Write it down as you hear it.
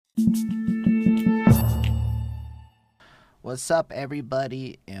What's up,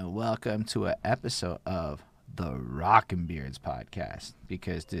 everybody, and welcome to an episode of the Rockin' Beards podcast.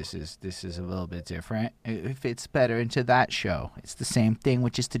 Because this is a little bit different. It fits better into that show. It's the same thing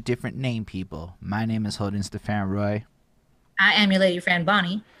with just a different name, people. My name is Holden Stefan Roy, I am your lady friend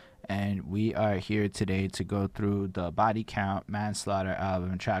Bonnie. and we are here today to go through the Body Count Manslaughter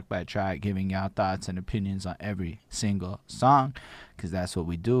album track by track, giving y'all thoughts and opinions on every single song. Because that's what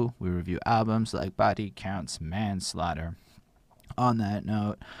we do. We review albums like Body Count's Manslaughter. On that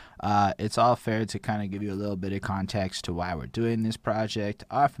note, it's all fair to kind of give you a little bit of context to why we're doing this project,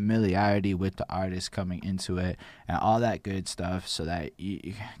 our familiarity with the artist coming into it, and all that good stuff. So that,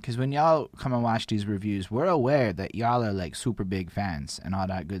 because when y'all come and watch these reviews, we're aware that y'all are like super big fans and all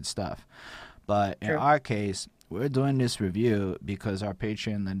that good stuff. But in True. our case, we're doing this review because our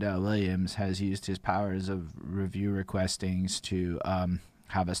patron Lindell Williams has used his powers of review requestings to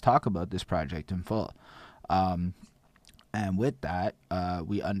have us talk about this project in full. Um, and with that,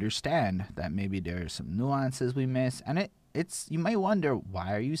 we understand that maybe there are some nuances we miss, and it's you might wonder,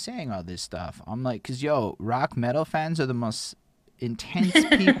 why are you saying all this stuff? I'm like, cause rock metal fans are the most intense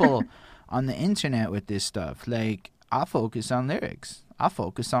people on the internet with this stuff. Like, I focus on lyrics, I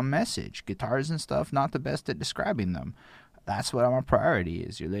focus on message, guitars and stuff. Not the best at describing them. That's what my priority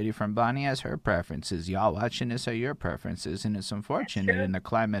is. Your lady from Bonnie has her preferences. Y'all watching this are your preferences, and it's That's unfortunate true. in the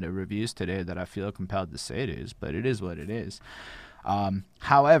climate of reviews today that I feel compelled to say it is, but it is what it is.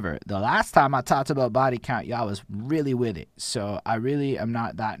 However, the last time I talked about body count, y'all was really with it. So I really am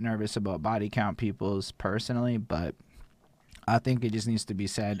not that nervous about body count people's personally, but I think it just needs to be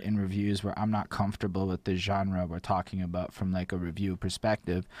said in reviews where I'm not comfortable with the genre we're talking about from like a review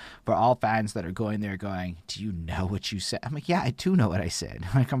perspective. For all fans that are going there going, do you know what you said? I'm like, yeah, I do know what I said.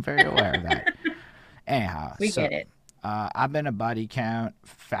 Like, I'm very aware of that. Anyhow, We so get it. I've been a body count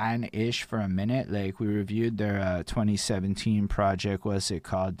fan-ish for a minute. Like, we reviewed their 2017 project, what's it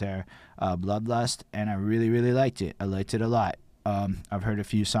called, their Bloodlust, and I really, really liked it. I liked it a lot. I've heard a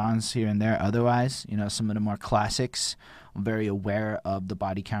few songs here and there. Otherwise, some of the more classics. I'm very aware of the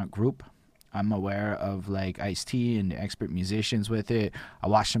body count group. I'm aware of like Ice-T and the expert musicians with it. I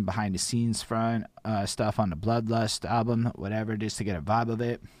watched some behind the scenes front stuff on the Bloodlust album, whatever, just to get a vibe of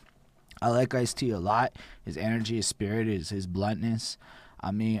it. I like Ice-T a lot. His energy, his spirit, his bluntness.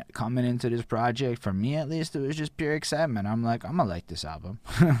 I mean, coming into this project, for me at least, it was just pure excitement. I'm like, I'm gonna like this album.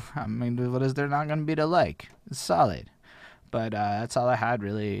 I mean, what is there not gonna be to like? It's solid. But that's all I had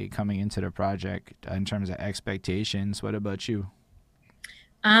really coming into the project in terms of expectations. What about you?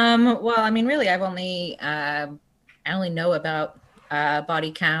 Well, I mean, really, I only know about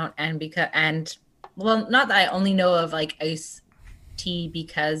body count and well, not that I only know of like Ice T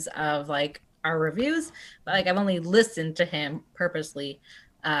because of like our reviews, but like I've only listened to him purposely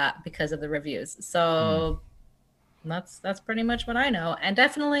because of the reviews. Hmm. So that's pretty much what I know. And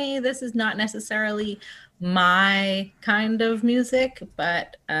definitely this is not necessarily my kind of music,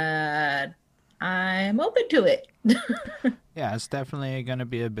 but I'm open to it. Yeah, it's definitely going to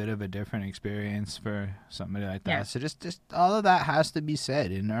be a bit of a different experience for somebody like Yeah. that. So just all of that has to be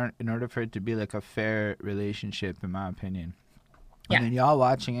said in order for it to be like a fair relationship, in my opinion. And Yeah. then y'all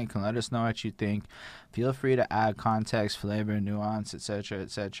watching it can let us know what you think. Feel free to add context, flavor, nuance, etc.,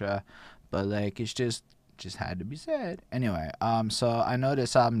 etc. But like, it's just had to be said. Anyway, so I know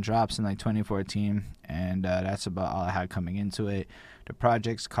this album drops in like 2014, and that's about all I had coming into it. The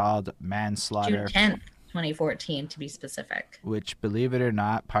project's called June Manslaughter, 10th, 2014 to be specific. which, believe it or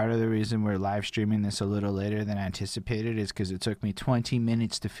not, part of the reason we're live streaming this a little later than anticipated is because it took me 20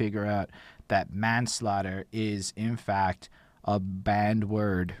 minutes to figure out that manslaughter is, in fact, a banned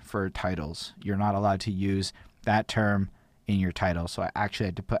word for titles. You're not allowed to use that term in your title. So I actually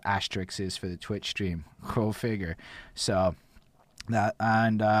had to put asterisks for the Twitch stream. Go figure. So that,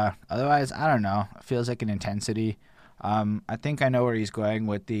 and otherwise, I don't know. It feels like an intensity. I think I know where he's going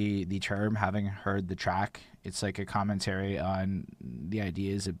with the term. Having heard the track, it's like a commentary on the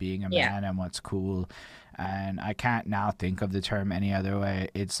ideas of being a Yeah. man and what's cool. And I can't now think of the term any other way.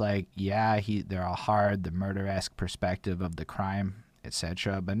 It's like, yeah, they're all hard, the murder-esque perspective of the crime,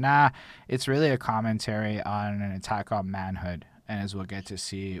 etc. But nah, it's really a commentary on an attack on manhood, and as we'll get to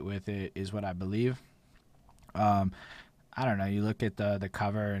see with it, is what I believe. Um, I don't know. You look at the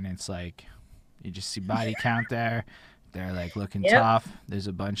cover, and it's like you just see body count there. They're like looking Yep. tough. There's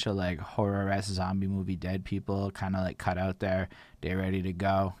a bunch of like horror-esque zombie movie dead people kind of like cut out there. They're ready to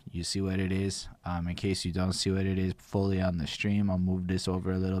go. You see what it is. In case you don't see what it is fully on the stream, I'll move this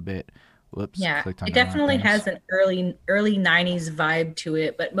over a little bit. Whoops, Yeah. clicked on It the wrong definitely things. has an early 90s vibe to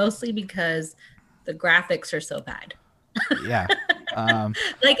it, but mostly because the graphics are so bad. Yeah.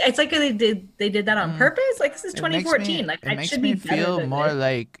 Like it's like they did that on Mm, purpose. Like this is it makes me 2014. Like it it makes should be me better feel than more this.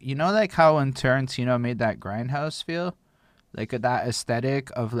 like, like how when Tarantino made that Grindhouse feel, like that aesthetic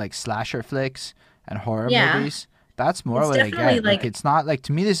of like slasher flicks and horror Yeah, movies. That's more it's what I definitely get. Like like it's not like,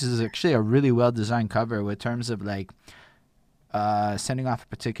 to me this is actually a really well designed cover with terms of like sending off a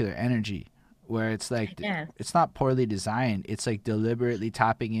particular energy, where it's like yeah, it's not poorly designed. It's like deliberately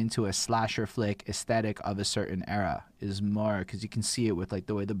tapping into a slasher flick aesthetic of a certain era is more, because you can see it with like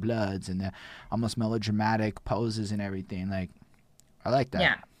the way the bloods and the almost melodramatic poses and everything. Like I like that.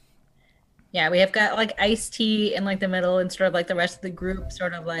 yeah. Yeah, we have got like Ice-T in like the middle and sort of like the rest of the group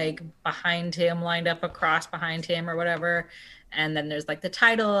sort of like behind him, lined up across behind him or whatever. And then there's like the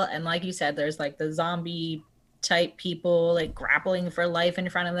title, and like you said, there's like the zombie type people like grappling for life in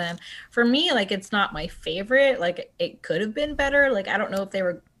front of them. For me, like it's not my favorite. Like it could have been better. Like I don't know if they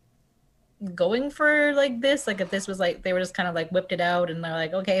were going for like this, like if this was like they were just kind of like whipped it out and they're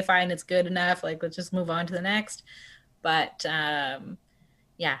like, okay, fine, it's good enough. Like let's just move on to the next. But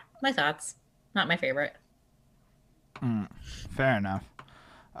yeah, my thoughts. Not my favorite. Mm, fair enough.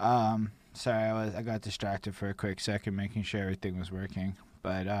 Sorry, I got distracted for a quick second, making sure everything was working.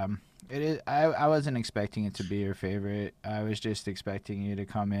 But it is. I wasn't expecting it to be your favorite. I was just expecting you to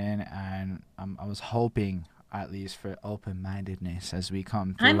come in, and I was hoping at least for open mindedness as we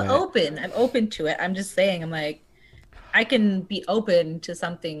come I'm through it. open. I'm open to it. I'm just saying, I'm like, I can be open to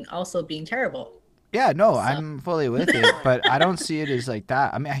something also being terrible. Yeah, no, So, I'm fully with it, but I don't see it as like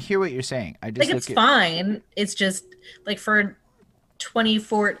that. I mean, I hear what you're saying. I like, just it's look at. fine. It's just like for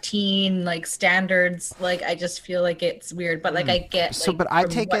 2014, like standards, like, I just feel like it's weird. But like, I get So, like but I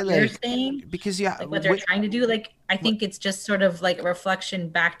from take it what you're like, saying, because yeah, like what they're trying to do. Like, I think it's just sort of like a reflection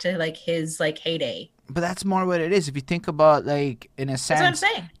back to like his like heyday. but that's more what it is. If you think about, like, in a That's what I'm sense,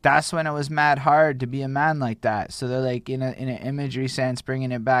 saying. that's when it was mad hard to be a man like that. So they're like, in an imagery sense,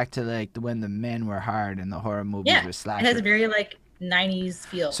 bringing it back to like when the men were hard and the horror movies Yeah. were It has slasher. a very like 90s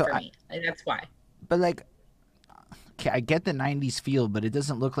feel So for I, me. Like, that's why. but like, okay, I get the '90s feel, but it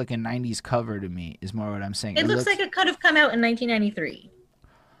doesn't look like a '90s cover to me. Is more what I'm saying. It looks like it could have come out in 1993.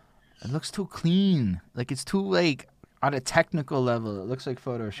 It looks too clean. Like it's too like on a technical level. It looks like I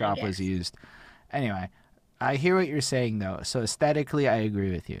Photoshop was guess. used. Anyway, I hear what you're saying though. So aesthetically, I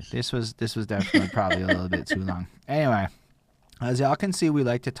agree with you. This was definitely probably a little bit too long. Anyway, as y'all can see, we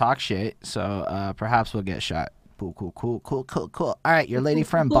like to talk shit. So perhaps we'll get shot. Cool, cool, cool, cool, cool, cool. All right, your lady Cool, cool,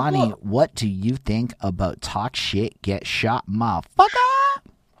 friend cool, Bonnie, cool. what do you think about talk shit, get shot, motherfucker?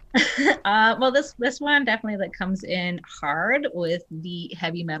 Well, this one definitely like comes in hard with the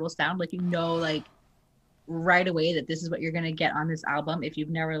heavy metal sound. Like like right away that this is what you're gonna get on this album if you've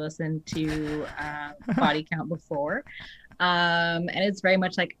never listened to Body Count before. And it's very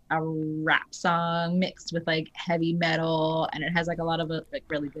much like a rap song mixed with like heavy metal, and it has like a lot of like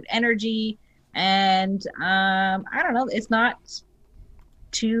really good energy. And I don't know, it's not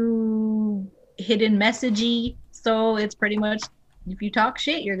too hidden messagey. So it's pretty much if you talk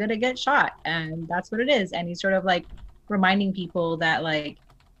shit, you're gonna get shot, and that's what it is. And he's sort of like reminding people that like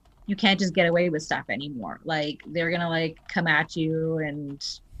you can't just get away with stuff anymore. Like they're gonna like come at you and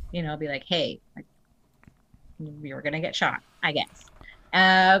be like, hey, like, you're gonna get shot, I guess.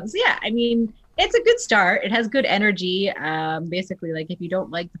 So yeah, I mean, it's a good start. It has good energy. Basically, like if you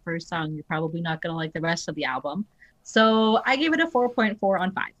don't like the first song, you're probably not gonna like the rest of the album. So I gave it a 4.4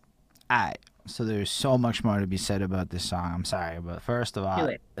 on 5. Alright, so there's so much more to be said about this song. I'm sorry, but first of Do all,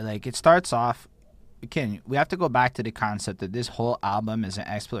 it. like it starts off. Again, we have to go back to the concept that this whole album is an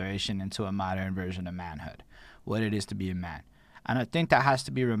exploration into a modern version of manhood, what it is to be a man. And I think that has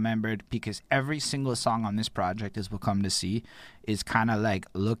to be remembered because every single song on this project, as we'll come to see, is kind of like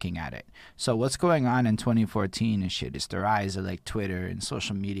looking at it. So what's going on in 2014 and shit is the rise of like Twitter and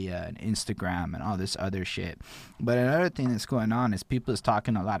social media and Instagram and all this other shit. But another thing that's going on is people is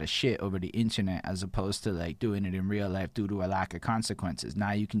talking a lot of shit over the internet as opposed to like doing it in real life due to a lack of consequences.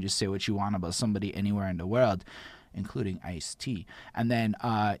 Now you can just say what you want about somebody anywhere in the world, including Ice-T, and then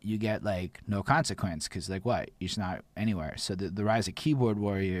you get like no consequence because like what, it's not anywhere. So the rise of keyboard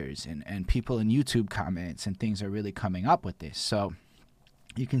warriors and people in YouTube comments and things are really coming up with this. So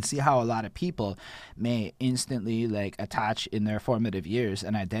you can see how a lot of people may instantly like attach in their formative years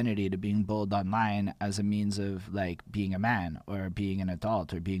an identity to being bold online as a means of like being a man or being an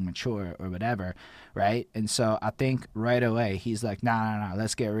adult or being mature or whatever, right? And so I think right away he's like, nah,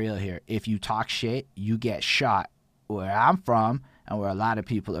 let's get real here. If you talk shit, you get shot where I'm from and where a lot of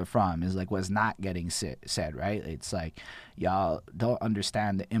people are from is like what's not getting said, right? It's like y'all don't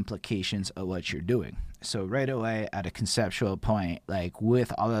understand the implications of what you're doing. So right away at a conceptual point, like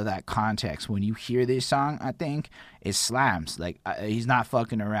with all of that context, when you hear this song, I think it slams. Like he's not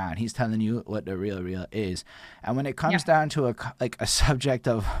fucking around. He's telling you what the real is. And when it comes down to a subject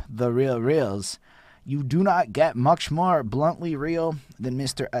of the reals, you do not get much more bluntly real than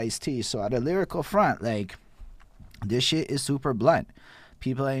Mr. Ice-T. So at a lyrical front, like this shit is super blunt.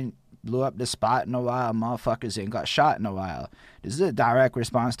 People ain't blew up the spot in a while. Motherfuckers ain't got shot in a while. This is a direct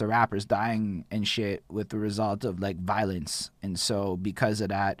response to rappers dying and shit with the result of like violence. And so because of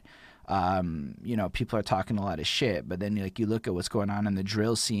that, you know, people are talking a lot of shit. But then like you look at what's going on in the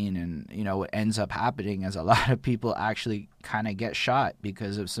drill scene, and you know what ends up happening is a lot of people actually kind of get shot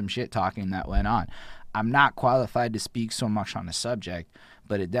because of some shit talking that went on. I'm not qualified to speak so much on the subject,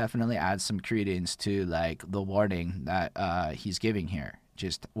 but it definitely adds some credence to like the warning that he's giving here,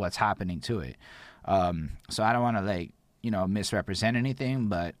 just what's happening to it. So I don't want to like, you know, misrepresent anything,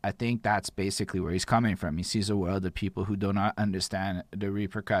 but I think that's basically where he's coming from. He sees a world of people who do not understand the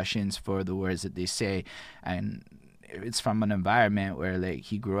repercussions for the words that they say, and it's from an environment where like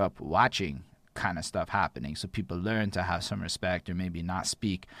he grew up watching kind of stuff happening, so people learn to have some respect or maybe not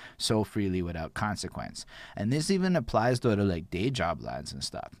speak so freely without consequence. And this even applies though to like day job lads and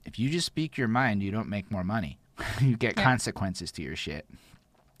stuff. If you just speak your mind, you don't make more money. You get consequences to your shit.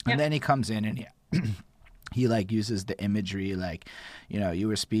 And then he comes in and he like uses the imagery like, you know, you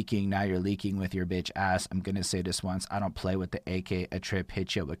were speaking, now you're leaking with your bitch ass. I'm gonna say this once, I don't play with the AK, a trip,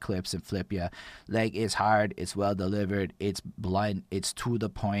 hit you with clips and flip you. Like, it's hard, it's well delivered, it's blunt, it's to the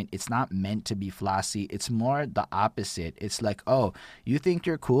point. It's not meant to be flossy. It's more the opposite. It's like, oh, you think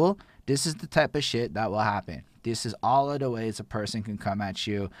you're cool? This is the type of shit that will happen. This is all of the ways a person can come at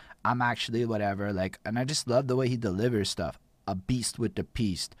you. I'm actually whatever. Like, and I just love the way he delivers stuff. A beast with the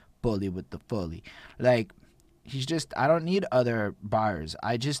piece, bully with the fully. Like, he's just, I don't need other bars.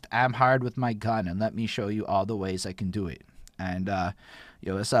 I just am hard with my gun, and let me show you all the ways I can do it. And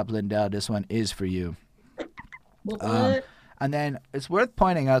yo, what's up, Lindell? This one is for you. And then it's worth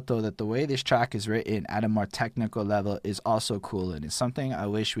pointing out, though, that the way this track is written at a more technical level is also cool, and it's something I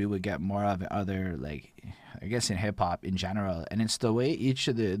wish we would get more of in other, like, I guess in hip-hop in general. And it's the way each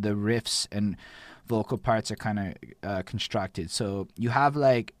of the riffs and vocal parts are kind of constructed. So you have,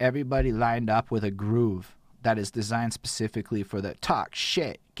 like, everybody lined up with a groove that is designed specifically for the talk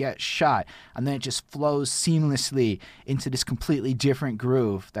shit, get shot, and then it just flows seamlessly into this completely different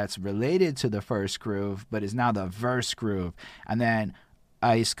groove that's related to the first groove but is now the verse groove. And then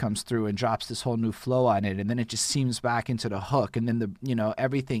Ice comes through and drops this whole new flow on it, and then it just seams back into the hook, and then the, you know,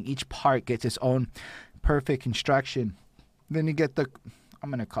 everything, each part gets its own perfect construction. Then you get the, I'm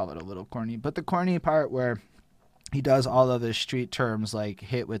gonna call it a little corny, but the corny part where he does all of the street terms like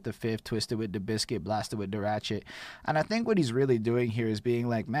hit with the fifth, twisted with the biscuit, blasted with the ratchet. And I think what he's really doing here is being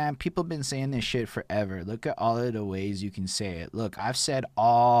like, man, people been saying this shit forever. Look at all of the ways you can say it. Look, I've said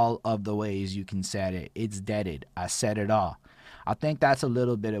all of the ways you can say it. It's deaded. I said it all. I think that's a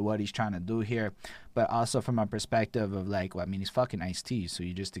little bit of what he's trying to do here, but also from a perspective of like, well, I mean, he's fucking Ice-T, so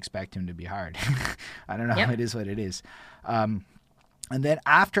you just expect him to be hard. I don't know. Yep. It is what it is. And then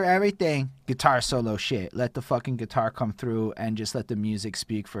after everything, guitar solo shit. Let the fucking guitar come through and just let the music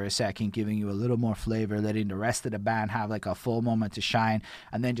speak for a second, giving you a little more flavor, letting the rest of the band have like a full moment to shine,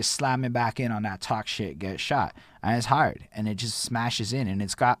 and then just slamming back in on that talk shit, get shot. And it's hard, and it just smashes in, and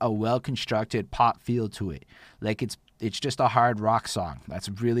it's got a well-constructed pop feel to it. Like it's just a hard rock song. That's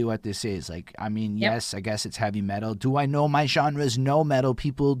really what this is. Like, I mean, yes, I guess it's heavy metal. Do I know my genres? No metal.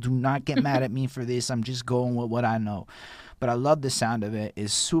 People do not get mad at me for this. I'm just going with what I know. But I love the sound of it.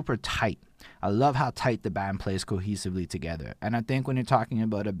 It's super tight. I love how tight the band plays cohesively together. And I think when you're talking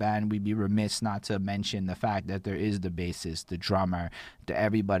about a band, we'd be remiss not to mention the fact that there is the bassist, the drummer, the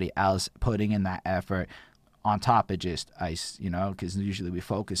everybody else putting in that effort on top of just Ice, you know, because usually we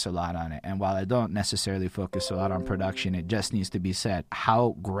focus a lot on it. And while I don't necessarily focus a lot on production, it just needs to be said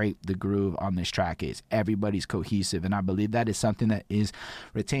how great the groove on this track is. Everybody's cohesive, and I believe that is something that is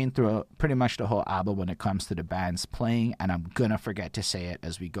retained through pretty much the whole album when it comes to the band's playing, and I'm gonna forget to say it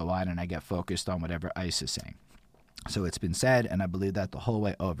as we go on and I get focused on whatever Ice is saying. So it's been said, and I believe that the whole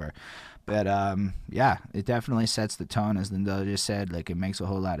way over. But yeah, it definitely sets the tone, as Linda just said. Like, it makes a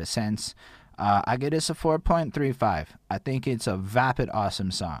whole lot of sense. I give this a 4.35. I think it's a vapid awesome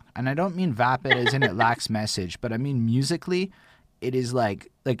song. And I don't mean vapid as in it lacks message, but I mean musically, it is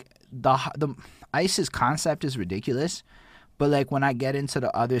like the Ice's concept is ridiculous, but like when I get into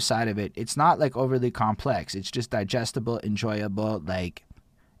the other side of it, it's not like overly complex. It's just digestible, enjoyable, like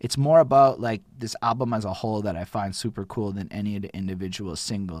It's more about like this album as a whole that I find super cool than any of the individual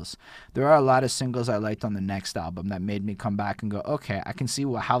singles. There are a lot of singles I liked on the next album that made me come back and go, okay, I can see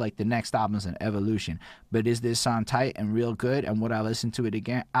how like the next album's an evolution. But is this song tight and real good? And would I listen to it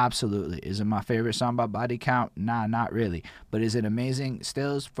again? Absolutely. Is it my favorite song by Body Count? Nah, not really. But is it amazing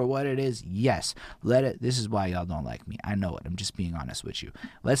stills for what it is? Yes. Let it. This is why y'all don't like me. I know it. I'm just being honest with you.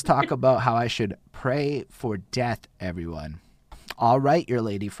 Let's talk about how I should pray for death, everyone. All right, your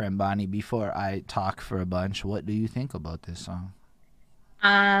lady friend Bonnie, before I talk for a bunch, what do you think about this song?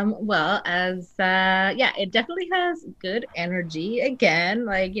 Well, as yeah, it definitely has good energy again.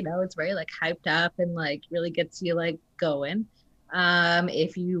 Like, it's very like hyped up and like really gets you like going.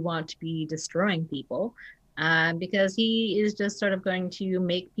 If you want to be destroying people. Because he is just sort of going to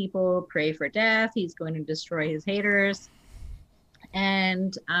make people pray for death. He's going to destroy his haters.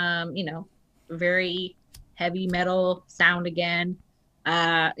 And very heavy metal sound again.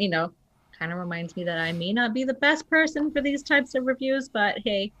 Uh, you know, Kind of reminds me that I may not be the best person for these types of reviews, but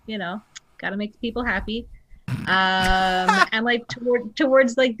hey, gotta make people happy. And like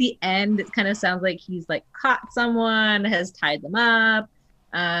towards like the end, it kind of sounds like he's like caught someone, has tied them up,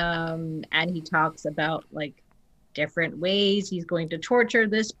 and he talks about like different ways he's going to torture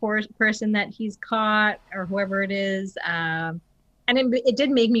this poor person that he's caught or whoever it is. And it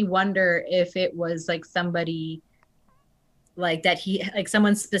did make me wonder if it was like somebody like that he like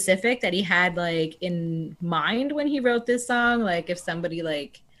someone specific that he had like in mind when he wrote this song, like if somebody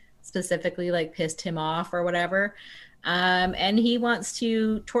like specifically like pissed him off or whatever, and he wants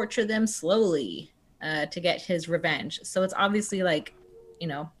to torture them slowly to get his revenge. So it's obviously like you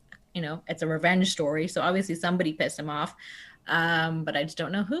know it's a revenge story, so obviously somebody pissed him off, but I just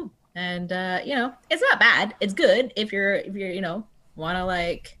don't know who. And it's not bad, it's good if you're want to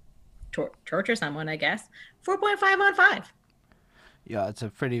like torture someone, I guess. 4.5 on 5. Yeah, it's a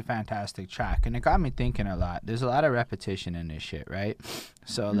pretty fantastic track, and it got me thinking a lot. There's a lot of repetition in this shit, right?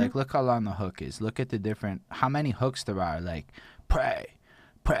 So, like, look how long the hook is. Look at how many hooks there are. Like, pray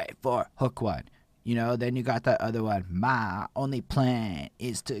for hook one. Then you got that other one. My only plan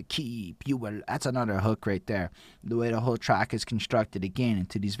is to keep you. That's another hook right there. The way the whole track is constructed again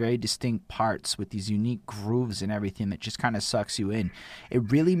into these very distinct parts with these unique grooves and everything that just kind of sucks you in.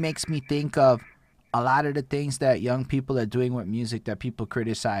 It really makes me think of a lot of the things that young people are doing with music that people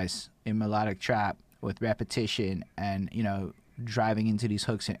criticize in melodic trap with repetition and, driving into these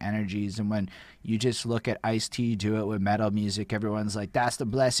hooks and energies. And when you just look at Ice-T do it with metal music, everyone's like, that's the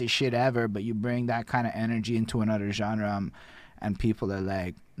blessed shit ever. But you bring that kind of energy into another genre, and people are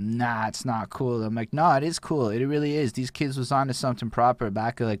like, nah, it's not cool. I'm like, no, it is cool. It really is. These kids was onto something proper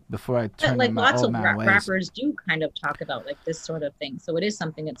back like before I turned like my lots old of man ways. rappers do kind of talk about like this sort of thing, so it is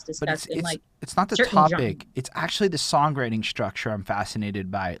something that's But discussed in like it's not the certain topic. genres. It's actually the songwriting structure I'm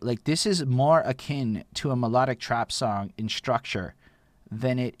fascinated by. Like this is more akin to a melodic trap song in structure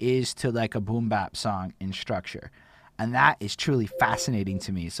than it is to like a boom bap song in structure. And that is truly fascinating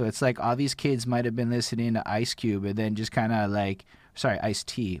to me. So it's like all these kids might have been listening to Ice Cube and then just kind of like, sorry,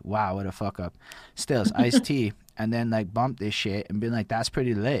 Ice-T. Wow, what a fuck up. Still, it's Ice-T. And then like bump this shit and be like, that's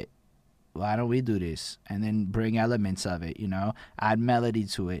pretty lit. Why don't we do this? And then bring elements of it, add melody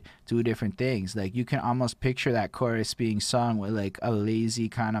to it, do different things. Like you can almost picture that chorus being sung with like a lazy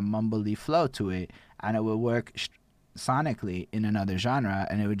kind of mumbly flow to it. And it would work sonically in another genre,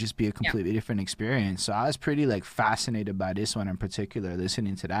 and it would just be a completely different experience. So I was pretty like fascinated by this one in particular,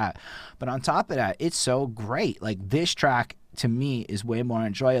 listening to that. But on top of that, it's so great. Like this track to me is way more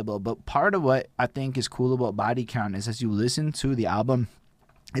enjoyable. But part of what I think is cool about Body Count is as you listen to the album,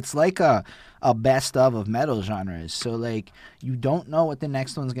 it's like a best of metal genres. So like you don't know what the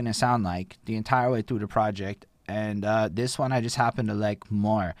next one's gonna sound like the entire way through the project. And this one I just happen to like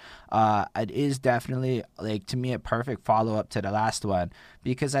more. It is definitely, like, to me, a perfect follow-up to the last one,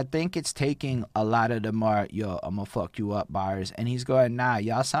 because I think it's taking a lot of the more, yo, I'm gonna fuck you up bars, and he's going, nah,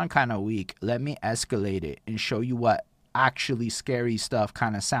 y'all sound kind of weak. Let me escalate it and show you what actually scary stuff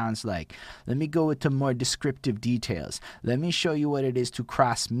kind of sounds like. Let me go into more descriptive details. Let me show you what it is to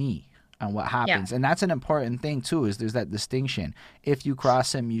cross me and what happens. And that's an important thing too, is there's that distinction. If you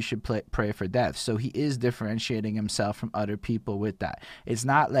cross him, you should pray for death. So he is differentiating himself from other people with that. It's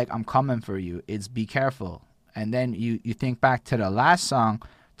not like I'm coming for you, it's be careful. And then you think back to the last song,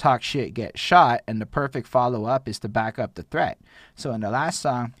 Talk Shit, Get Shot, and the perfect follow-up is to back up the threat. So in the last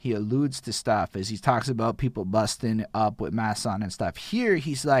song, he alludes to stuff as he talks about people busting up with masks on and stuff. Here,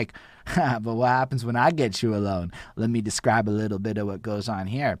 he's like, But what happens when I get you alone? Let me describe a little bit of what goes on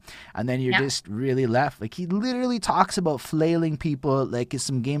here. And then you're Yeah. just really left. Like, he literally talks about flailing people like it's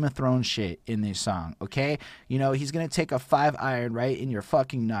some Game of Thrones shit in this song, okay? You know, he's going to take a 5-iron right in your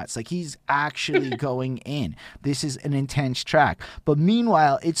fucking nuts. Like, he's actually going in. This is an intense track. But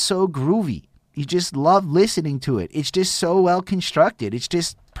meanwhile, it's so groovy. You just love listening to it. It's just so well constructed. It's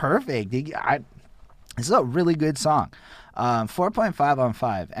just perfect. It's a really good song. 4.5 on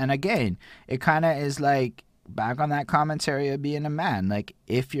 5. And again, it kind of is like back on that commentary of being a man. Like,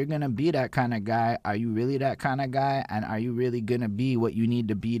 if you're going to be that kind of guy, are you really that kind of guy? And are you really going to be what you need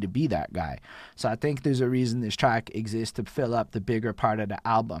to be that guy? So I think there's a reason this track exists, to fill up the bigger part of the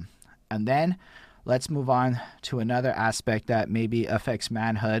album. And then let's move on to another aspect that maybe affects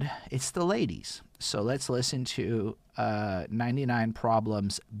manhood. It's the ladies. So let's listen to 99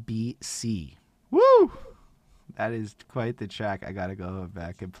 Problems BC. Woo! That is quite the track. I gotta go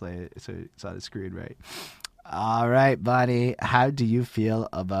back and play it so it's on the screen right. All right, buddy. How do you feel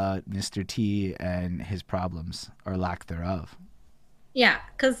about Mr. T and his problems, or lack thereof? Yeah,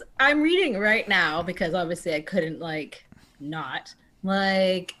 because I'm reading right now, because obviously I couldn't not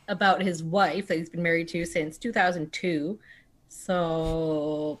about his wife that he's been married to since 2002.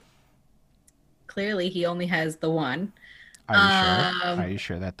 So clearly he only has the one. Are you sure? Are Um, you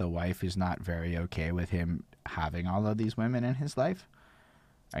sure that the wife is not very okay with him having all of these women in his life?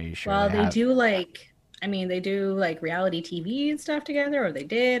 Are you sure well, they they have? do they do reality TV and stuff together, or they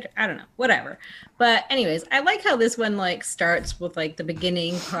did. I don't know, whatever. But anyways, I like how this one starts with the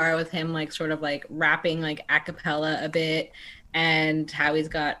beginning part with him sort of rapping a cappella a bit, and how he's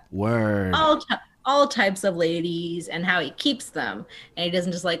got Word. all all types of ladies and how he keeps them, and he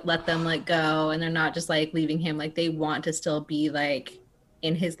doesn't just let them go, and they're not just leaving him. They want to still be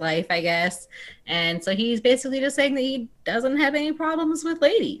in his life, I guess. And so he's basically just saying that he doesn't have any problems with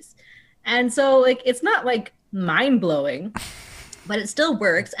ladies. And so it's not mind blowing, but it still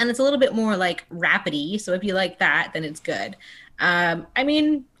works, and it's a little bit more rapidy. So if you like that, then it's good. I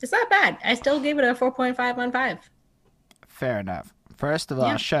mean, it's not bad. I still gave it a 4.5 on 5. Fair enough. First of all,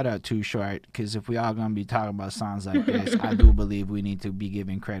 Yeah. shout out Too Short, because if we all gonna be talking about songs like this, I do believe we need to be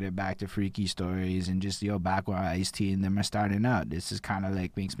giving credit back to Freaky Stories and just back when Ice-T and them are starting out. This is kind of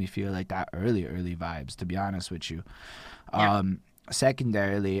makes me feel like that early vibes, to be honest with you. Yeah.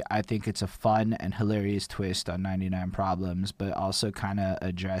 Secondarily, I think it's a fun and hilarious twist on 99 Problems, but also kind of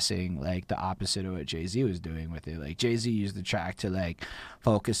addressing the opposite of what Jay-Z was doing with it. Jay-Z used the track to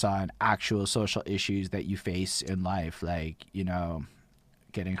focus on actual social issues that you face in life,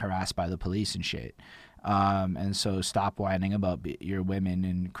 getting harassed by the police and shit. And so stop whining about your women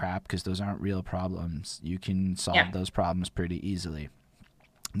and crap, because those aren't real problems. You can solve Yeah. those problems pretty easily.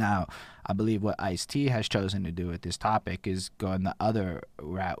 Now, I believe what Ice-T has chosen to do with this topic is going the other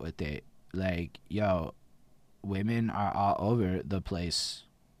route with it. Yo, women are all over the place,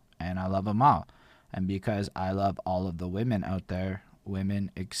 and I love them all. And because I love all of the women out there,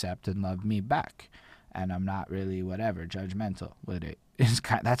 women accept and love me back. And I'm not really whatever judgmental with it.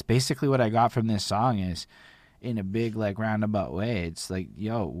 That's basically what I got from this song, is in a big roundabout way. It's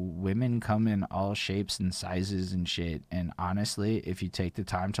yo, women come in all shapes and sizes and shit, and honestly, if you take the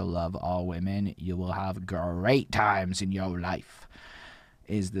time to love all women, you will have great times in your life,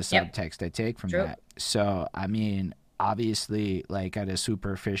 is the Yep. subtext I take from True. that. So I mean, obviously, at a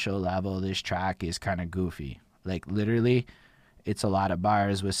superficial level, this track is kind of goofy. Literally, it's a lot of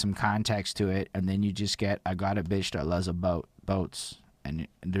bars with some context to it, and then you just get, I got a bitch that loves boats, and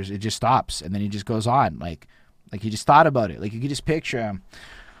it just stops, and then he just goes on he just thought about it. You could just picture him.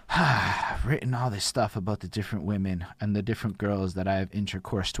 I've written all this stuff about the different women and the different girls that I have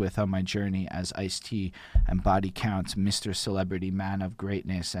intercoursed with on my journey as Ice-T and Body Count, Mr. Celebrity Man of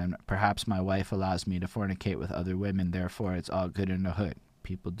Greatness, and perhaps my wife allows me to fornicate with other women, therefore it's all good in the hood.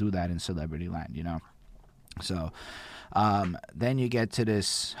 People do that in celebrity land, So then you get to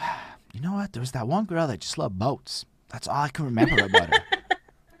this, you know what? There was that one girl that just loved boats. That's all I can remember about her.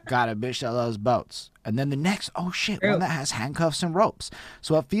 Got a bitch that loves boats. And then the next, oh shit, True. one that has handcuffs and ropes.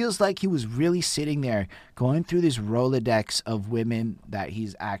 So it feels like he was really sitting there going through this Rolodex of women that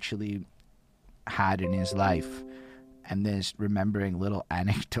he's actually had in his life, and then just remembering little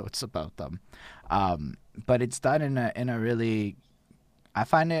anecdotes about them. But it's done in a really, I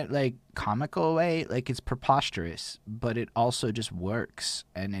find it comical way. It's preposterous, but it also just works.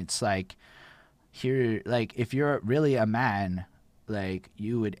 And it's here, if you're really a man,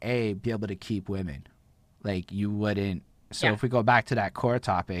 you would be able to keep women. You wouldn't. So Yeah. if we go back to that core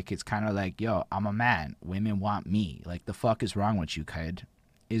topic, it's kind of yo, I'm a man, women want me. The fuck is wrong with you, kid?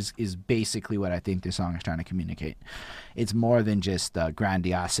 is basically what I think this song is trying to communicate. It's more than just the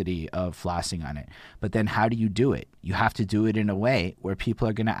grandiosity of flossing on it. But then how do you do it? You have to do it in a way where people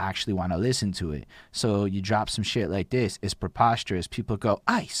are going to actually want to listen to it. So you drop some shit like this, it's preposterous. People go,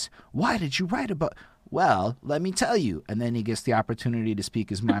 Ice, why did you write about... Well, let me tell you. And then he gets the opportunity to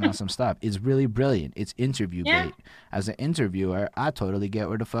speak his mind on some stuff. It's really brilliant. It's interview bait. As an interviewer, I totally get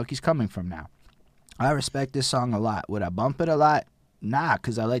where the fuck he's coming from now. I respect this song a lot. Would I bump it a lot? Nah,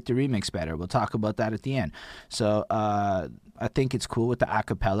 because I like the remix better. We'll talk about that at the end. So I think it's cool with the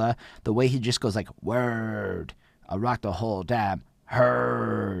acapella. The way he just goes like, word. I rock the whole damn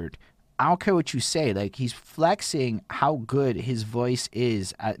herd. I don't care what you say. Like, he's flexing how good his voice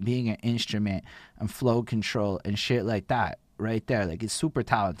is at being an instrument and flow control and shit like that right there. Like, it's super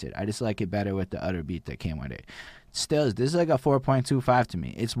talented. I just like it better with the other beat that came with it. Still, this is like a 4.25 to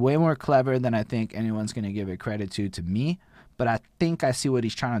me. It's way more clever than I think anyone's going to give it credit to me. But I think I see what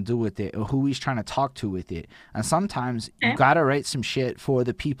he's trying to do with it or who he's trying to talk to with it. And sometimes you got to write some shit for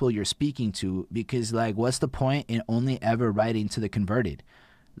the people you're speaking to because, like, what's the point in only ever writing to the converted?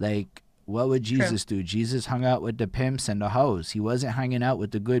 Like, what would Jesus do? Jesus hung out with the pimps and the hoes. He wasn't hanging out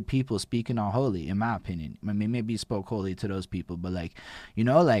with the good people speaking all holy, in my opinion. I mean, maybe he spoke holy to those people, but, like, you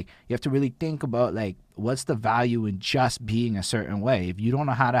know, like, you have to really think about, like, what's the value in just being a certain way? If you don't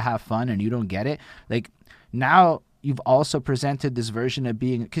know how to have fun and you don't get it, like, now you've also presented this version of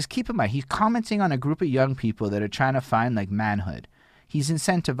being, because keep in mind, he's commenting on a group of young people that are trying to find, like, manhood. He's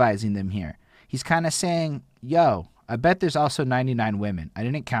incentivizing them here. He's kind of saying, yo, I bet there's also 99 women. I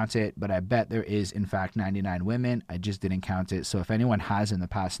didn't count it, but I bet there is, in fact, 99 women. I just didn't count it. So if anyone has in the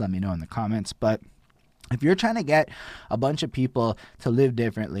past, let me know in the comments. But if you're trying to get a bunch of people to live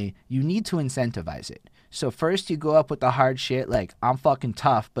differently, you need to incentivize it. So first you go up with the hard shit like, I'm fucking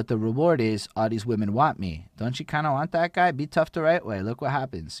tough, but the reward is all these women want me. Don't you kind of want that guy? Be tough the right way. Look what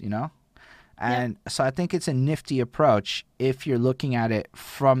happens, you know? And so I think it's a nifty approach if you're looking at it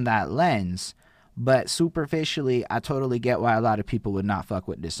from that lens. But superficially, I totally get why a lot of people would not fuck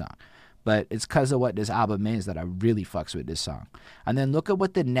with this song. But it's because of what this album is that I really fucks with this song. And then look at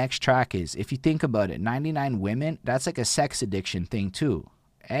what the next track is. If you think about it, 99 Women, that's like a sex addiction thing too.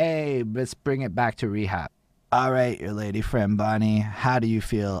 Hey, let's bring it back to rehab. All right, your lady friend Bonnie, how do you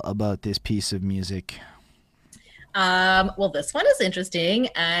feel about this piece of music? Well, this one is interesting,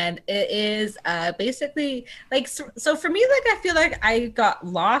 and it is basically like so for me, like I feel like I got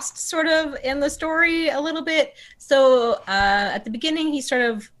lost sort of in the story a little bit. So at the beginning, he sort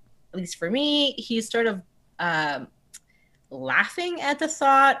of, at least for me, he's sort of laughing at the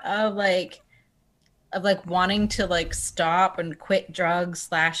thought of like wanting to like stop and quit drugs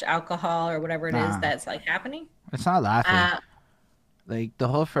 / alcohol or whatever it is that's like happening. It's not laughing. Like the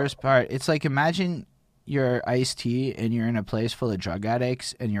whole first part, it's like imagine you're Ice-T and you're in a place full of drug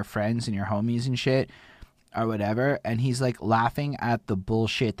addicts and your friends and your homies and shit or whatever, and he's like laughing at the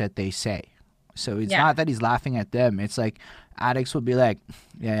bullshit that they say. So it's not that he's laughing at them. It's like addicts will be like,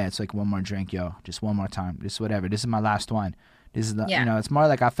 yeah, it's like one more drink, yo, just one more time, just whatever. This is my last one. This is the, you know, it's more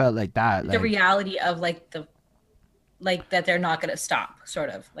like I felt like that. The reality of like the, like that they're not going to stop, sort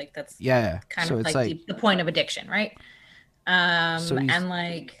of like that's kind so of like the point of addiction, right? So and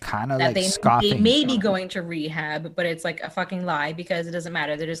like kind of that like they may be going to rehab, but it's like a fucking lie because it doesn't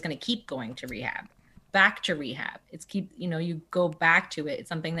matter. They're just going to keep going to rehab, back to rehab. It's keep, you know, you go back to it. It's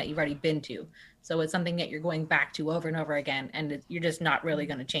something that you've already been to. So it's something that you're going back to over and over again. And you're just not really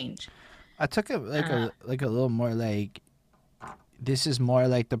going to change. I took it like a little more like, this is more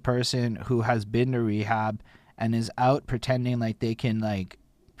like the person who has been to rehab and is out pretending like they can like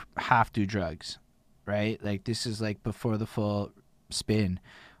half do drugs. Right? Like this is like before the full spin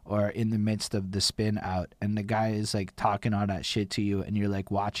or in the midst of the spin out, and the guy is like talking all that shit to you and you're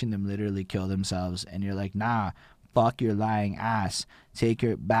like watching them literally kill themselves and you're like, nah, fuck your lying ass. Take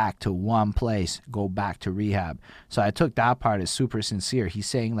it back to one place. Go back to rehab. So I took that part as super sincere. He's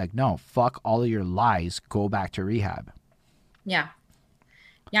saying like, no, fuck all of your lies. Go back to rehab. Yeah.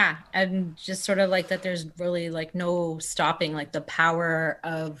 Yeah. And just sort of like that there's really like no stopping like the power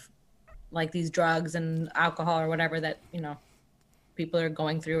of like these drugs and alcohol or whatever that, you know, people are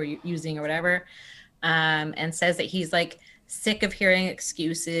going through or using or whatever, and says that he's like sick of hearing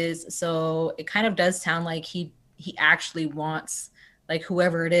excuses. So it kind of does sound like he actually wants like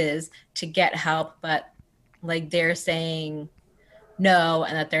whoever it is to get help, but like they're saying no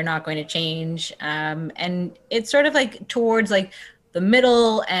and that they're not going to change. And it's sort of like towards like the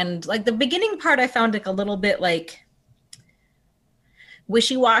middle and like the beginning part I found like a little bit like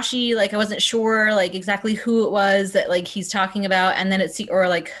wishy-washy, like I wasn't sure like exactly who it was that like he's talking about, and then it's or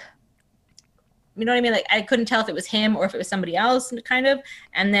like you know what I mean? Like I couldn't tell if it was him or if it was somebody else, kind of.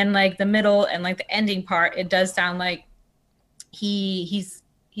 And then like the middle and like the ending part, it does sound like he's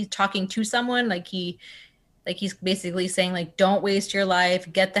talking to someone, like he's basically saying like don't waste your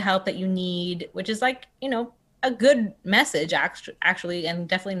life, get the help that you need, which is like, you know, a good message actually, and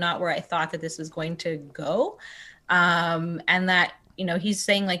definitely not where I thought that this was going to go. And that, you know, he's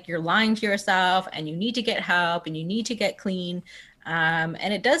saying like you're lying to yourself and you need to get help and you need to get clean.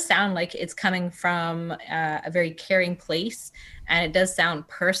 And it does sound like it's coming from a very caring place, and it does sound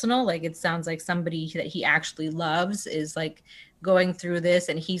personal. Like it sounds like somebody that he actually loves is like going through this,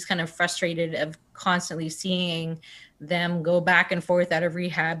 and he's kind of frustrated of constantly seeing them go back and forth out of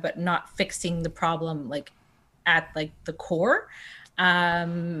rehab but not fixing the problem like at like the core.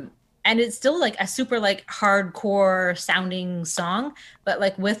 And it's still like a super like hardcore sounding song, but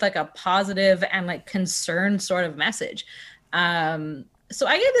like with like a positive and like concerned sort of message. So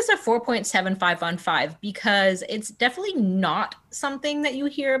I give this a 4.75 on 5 because it's definitely not something that you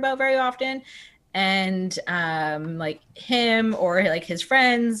hear about very often. And like him or like his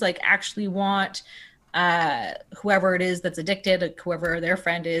friends like actually want whoever it is that's addicted, like whoever their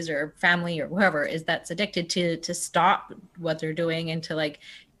friend is or family or whoever is that's addicted, to stop what they're doing and to like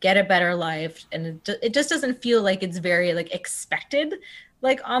get a better life. And it just doesn't feel like it's very like expected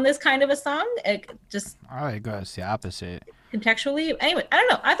like on this kind of a song. It just It goes the opposite. contextually, anyway, I don't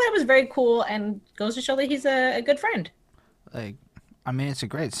know, I thought it was very cool and goes to show that he's a good friend. Like, I mean, it's a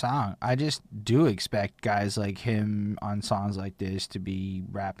great song. I just do expect guys like him on songs like this to be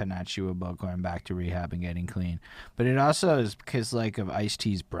rapping at you about going back to rehab and getting clean. But it also is because like of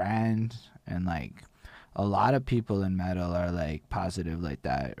Ice-T's brand, and like a lot of people in metal are like positive like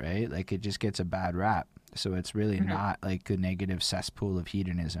that, right? Like it just gets a bad rap. So it's really not like a negative cesspool of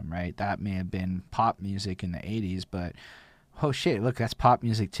hedonism, right? That may have been pop music in the 80s, but oh shit, look, that's pop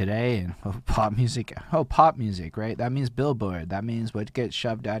music today. And pop music, right? That means Billboard. That means what gets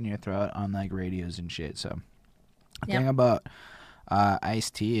shoved down your throat on like radios and shit. So the thing about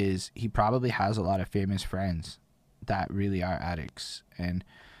Ice-T is he probably has a lot of famous friends that really are addicts, and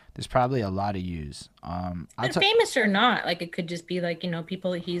there's probably a lot of yous. But famous or not, like it could just be like, you know,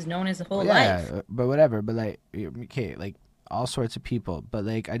 people that he's known his whole life. But whatever. But like, okay, like all sorts of people. But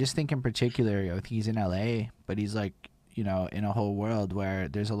like, I just think in particular, I think he's in LA, but he's like, you know, in a whole world where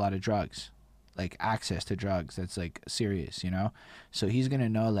there's a lot of drugs, like access to drugs that's like serious, you know. So he's gonna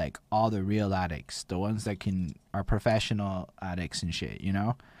know like all the real addicts, the ones that are professional addicts and shit, you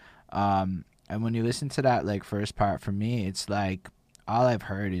know. And when you listen to that like first part, for me, it's like all I've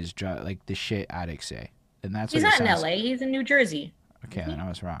heard is like the shit addicts say, and that's He's what not in LA. He's in New Jersey. Okay, then I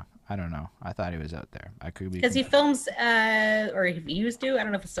was wrong. I don't know. I thought he was out there. I could be because he films, or he used to. I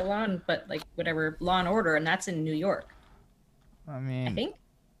don't know if it's still on, but like whatever, Law and Order, and that's in New York. I mean, I think.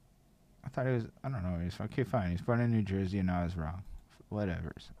 I thought he was. I don't know. He's okay. Fine. He's born in New Jersey, and I was wrong.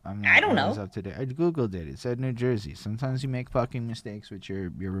 Whatever. I don't know. Up to date. I googled it. It said New Jersey. Sometimes you make fucking mistakes with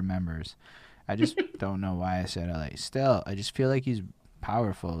your remembers. I just don't know why I said LA. Still, I just feel like he's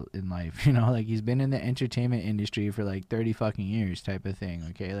powerful in life, you know, like he's been in the entertainment industry for like 30 fucking years type of thing.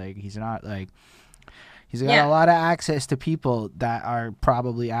 Okay, like he's not like he's got a lot of access to people that are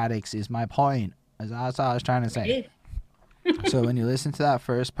probably addicts, is my point. That's all I was trying to say. So when you listen to that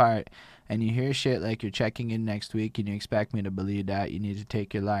first part and you hear shit like you're checking in next week and you expect me to believe that you need to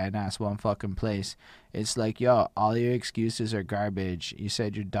take your lying ass one fucking place, it's like, yo, all your excuses are garbage. You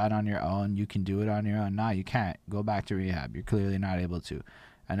said you're done on your own. You can do it on your own. Nah, you can't. Go back to rehab. You're clearly not able to.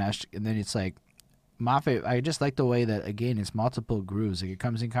 And then it's like, I just like the way that, again, it's multiple grooves. Like it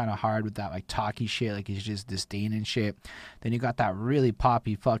comes in kind of hard with that like talky shit, like he's just disdaining shit. Then you got that really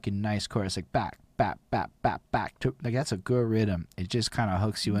poppy fucking nice chorus, like back to, like that's a good rhythm. It just kind of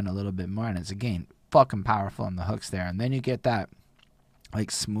hooks you in a little bit more, and it's again fucking powerful on the hooks there. And then you get that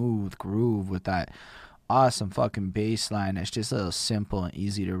like smooth groove with that awesome fucking bass line that's just a little simple and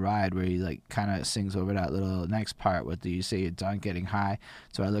easy to ride, where he like kind of sings over that little next part with the, you say you're done getting high,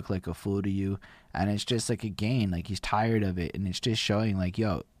 so I look like a fool to you. And it's just like, again, like he's tired of it, and it's just showing like,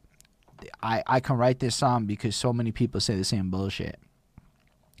 yo, I can write this song because so many people say the same bullshit.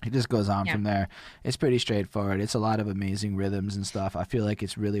 It just goes on from there. It's pretty straightforward. It's a lot of amazing rhythms and stuff. I feel like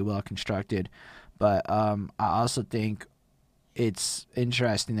it's really well constructed. But I also think it's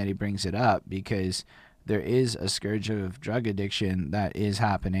interesting that he brings it up, because there is a scourge of drug addiction that is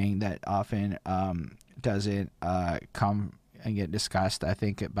happening that often doesn't come and get discussed, I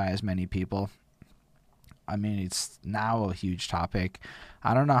think, by as many people. I mean, it's now a huge topic.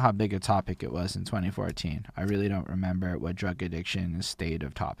 I don't know how big a topic it was in 2014. I really don't remember what drug addiction state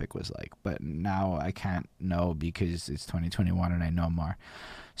of topic was like. But now I can't know because it's 2021 and I know more.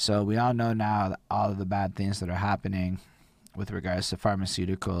 So we all know now that all of the bad things that are happening with regards to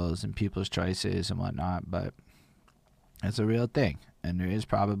pharmaceuticals and people's choices and whatnot. But it's a real thing. And there is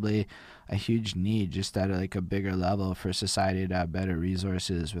probably a huge need just at like a bigger level for society to have better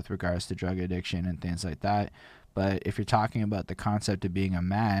resources with regards to drug addiction and things like that. But if you're talking about the concept of being a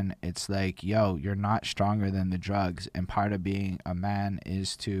man, it's like, yo, you're not stronger than the drugs. And part of being a man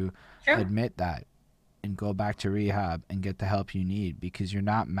is to Sure. admit that and go back to rehab and get the help you need because you're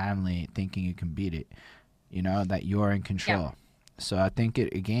not manly thinking you can beat it, you know, that you're in Yeah. control. So I think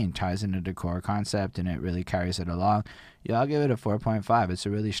it, again, ties into the core concept and it really carries it along. Yeah, I'll give it a 4.5. It's a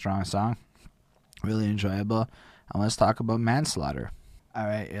really strong song, really enjoyable. And let's talk about manslaughter. All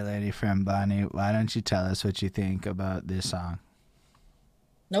right, your lady friend Bonnie, why don't you tell us what you think about this song?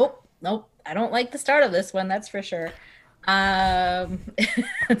 Nope. Nope. I don't like the start of this one. That's for sure.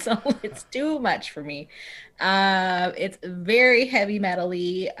 It's too much for me. It's very heavy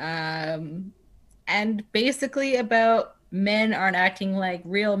metally. And basically about men aren't acting like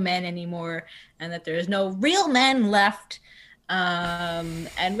real men anymore, and that there's no real men left.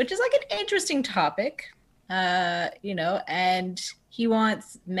 And which is like an interesting topic, and he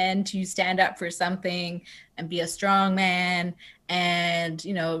wants men to stand up for something and be a strong man. And,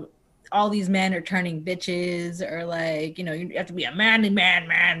 all these men are turning bitches, or like, you have to be a manly man,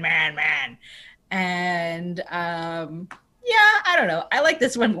 man. And yeah, I don't know. I like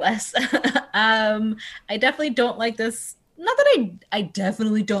this one less. I definitely don't like this. Not that I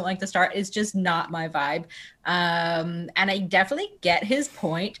definitely don't like the start. It's just not my vibe. And I definitely get his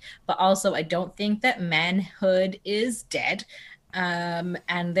point, but also I don't think that manhood is dead. And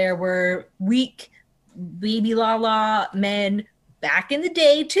there were weak baby la la men back in the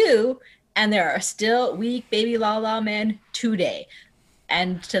day too, and there are still weak baby la la men today.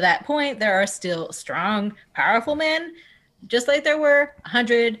 And to that point, there are still strong, powerful men, just like there were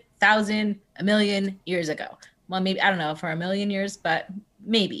 100,000, a million years ago. Well, maybe, I don't know for a million years, but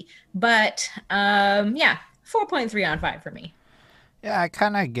maybe. But yeah, 4.3 on 5 for me. Yeah, I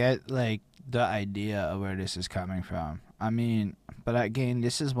kind of get like the idea of where this is coming from. I mean, but again,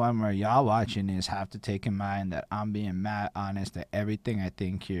 this is one where y'all watching this have to take in mind that I'm being mad honest that everything I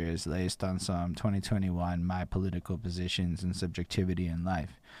think here is based on some 2021 my political positions and subjectivity in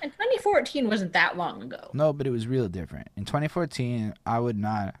life. And 2014 wasn't that long ago. No, but it was real different. In 2014, I would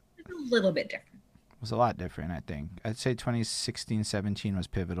not. It's a little bit different. It was a lot different, I think. I'd say 2016, 17 was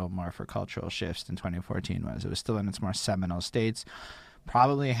pivotal more for cultural shifts than 2014 was. It was still in its more seminal states.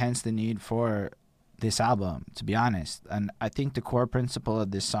 Probably hence the need for this album, to be honest. And I think the core principle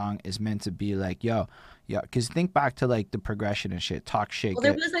of this song is meant to be like, yo, because think back to like the progression and shit, talk shit. Well,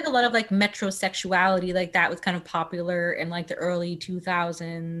 there was like a lot of like metrosexuality, like that was kind of popular in like the early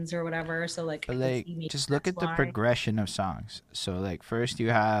 2000s or whatever. So like, just look at the progression of songs. So like first you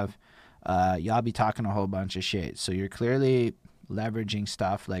have, y'all be talking a whole bunch of shit. So you're clearly leveraging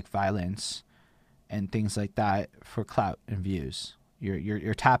stuff like violence and things like that for clout and views.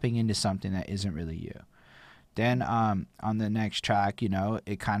 You're tapping into something that isn't really you. Then on the next track,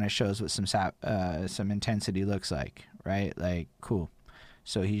 it kind of shows what some intensity looks like, right? Like, cool.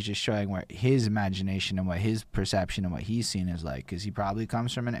 So he's just showing where his imagination and what his perception and what he's seen is like, because he probably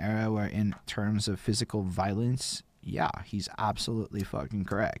comes from an era where in terms of physical violence, yeah, he's absolutely fucking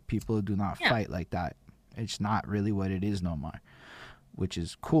correct. People do not fight like that. It's not really what it is no more, which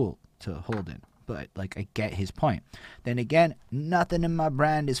is cool to hold in. But like I get his point. Then again, nothing in my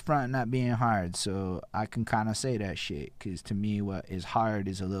brand is front not being hard, so I can kind of say that shit. Because to me, what is hard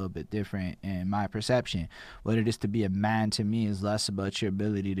is a little bit different in my perception. What it is to be a man to me is less about your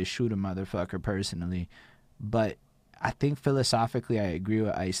ability to shoot a motherfucker personally. But I think philosophically, I agree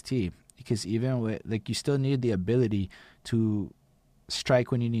with Ice-T. Because even with like, you still need the ability to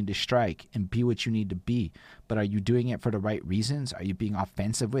strike when you need to strike and be what you need to be, but are you doing it for the right reasons? Are you being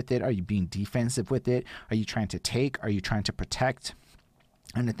offensive with it? Are you being defensive with it? Are you trying to take? Are you trying to protect?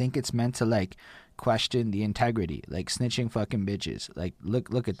 And I think it's meant to like question the integrity, like snitching fucking bitches. Like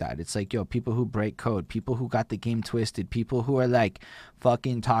look at that. It's like, yo, people who break code, people who got the game twisted, people who are like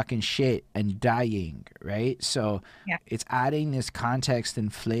fucking talking shit and dying, right? So it's adding this context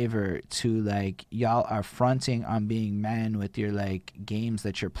and flavor to like, y'all are fronting on being men with your like games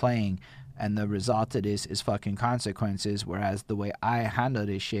that you're playing, and the result of this is fucking consequences. Whereas the way I handle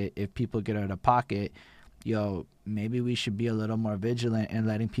this shit, if people get out of pocket, yo, maybe we should be a little more vigilant in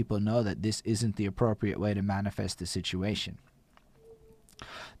letting people know that this isn't the appropriate way to manifest the situation.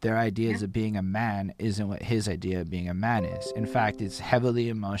 Their Yeah. ideas of being a man isn't what his idea of being a man is. In fact, it's heavily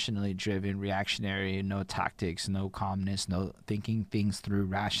emotionally driven, reactionary, no tactics, no calmness, no thinking things through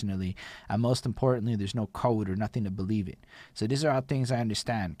rationally, and most importantly, there's no code or nothing to believe in. So these are all things I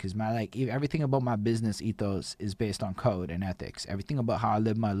understand because my everything about my business ethos is based on code and ethics. Everything about how I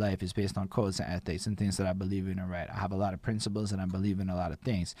live my life is based on codes and ethics and things that I believe in are right. I have a lot of principles and I believe in a lot of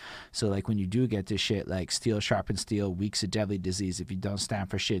things. So like when you do get to shit like steel sharpens steel, week's a deadly disease. If you don't stand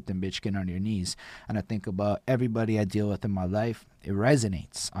for shit, then bitch get on your knees. And I think about everybody I deal with in my life, it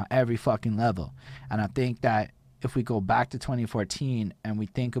resonates on every fucking level. And I think that if we go back to 2014 and we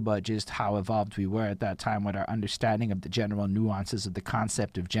think about just how evolved we were at that time with our understanding of the general nuances of the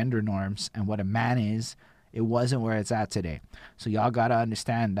concept of gender norms and what a man is, it wasn't where it's at today. So y'all gotta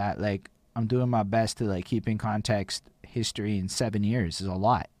understand that like I'm doing my best to like keep in context history in 7 years is a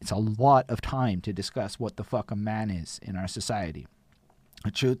lot. It's a lot of time to discuss what the fuck a man is in our society. The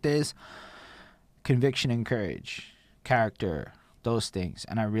truth is, conviction and courage, character, those things.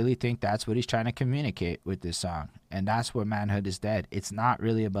 And I really think that's what he's trying to communicate with this song. And that's where manhood is dead. It's not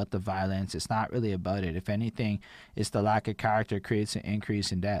really about the violence. It's not really about it. If anything, it's the lack of character creates an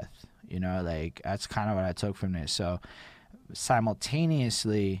increase in death. You know, like that's kind of what I took from this. So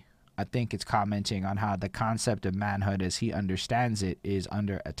simultaneously, I think it's commenting on how the concept of manhood as he understands it is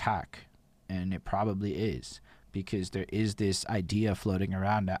under attack. And it probably is because there is this idea floating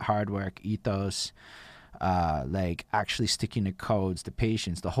around that hard work ethos, like actually sticking to codes, the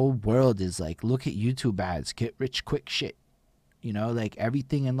patience. The whole world is like, look at YouTube ads, get rich quick shit. You know, like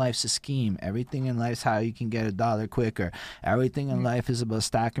everything in life's a scheme. Everything in life's how you can get a dollar quicker. Everything in life is about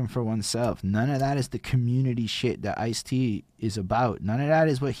stacking for oneself. None of that is the community shit that Ice-T is about. None of that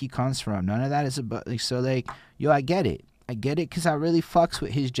is what he comes from. None of that is about, like, so like, yo, I get it. I get it because I really fucks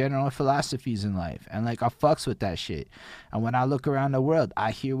with his general philosophies in life. And like, I fucks with that shit. And when I look around the world, I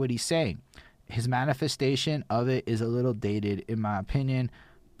hear what he's saying. His manifestation of it is a little dated, in my opinion.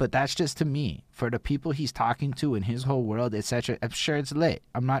 But that's just to me. For the people he's talking to in his whole world, etc., I'm sure it's lit.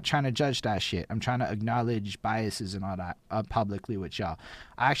 I'm not trying to judge that shit. I'm trying to acknowledge biases and all that publicly with y'all.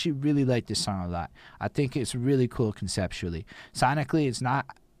 I actually really like this song a lot. I think it's really cool conceptually. Sonically, it's not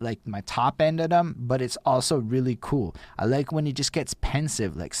like my top end of them, but it's also really cool. I like when he just gets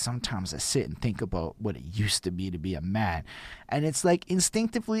pensive. Like sometimes I sit and think about what it used to be a man. And it's like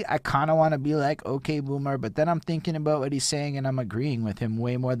instinctively I kind of want to be like, okay, boomer, but then I'm thinking about what he's saying and I'm agreeing with him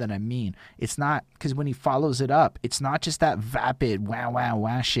way more than I mean. It's not because when he follows it up, it's not just that vapid wow wow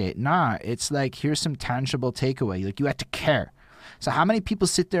wow shit. Nah, it's like here's some tangible takeaway. Like you have to care. So how many people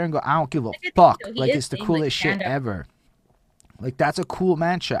sit there and go, I don't give a fuck, So he like is it's the saying like coolest shit stand up. ever. Like that's a cool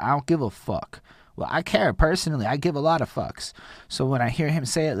mantra. I don't give a fuck. Well, I care personally. I give a lot of fucks. So when I hear him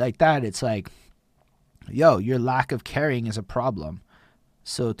say it like that, it's like, yo, your lack of caring is a problem.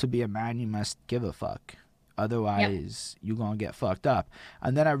 So to be a man, you must give a fuck. Yep. Otherwise, you're going to get fucked up.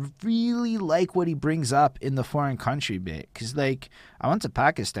 And then I really like what he brings up in the foreign country bit. Because, like, I went to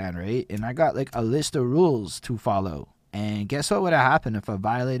Pakistan, right? And I got, like, a list of rules to follow. And guess what would have happened if I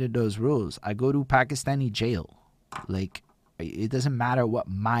violated those rules? I go to Pakistani jail. Like, it doesn't matter what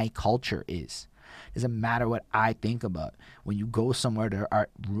my culture is. It doesn't matter what I think about. When you go somewhere, there are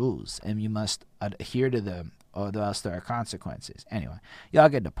rules, and you must adhere to them, or else there are consequences. Anyway, y'all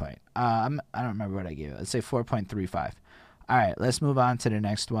get the point. I don't remember what I gave it. Let's say 4.35. All right, let's move on to the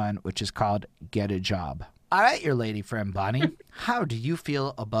next one, which is called Get a Job. All right, your lady friend Bonnie, how do you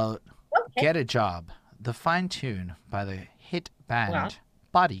feel about Okay. Get a Job, the fine tune by the hit Well, band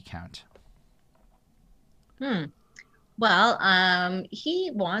Body Count? hmm. Well,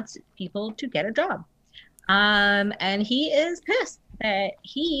 he wants people to get a job. And he is pissed that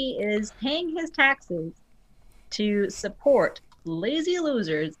he is paying his taxes to support lazy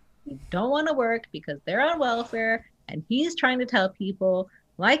losers who don't want to work because they're on welfare. And he's trying to tell people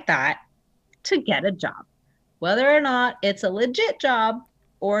like that to get a job, whether or not it's a legit job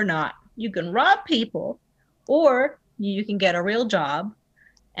or not. You can rob people or you can get a real job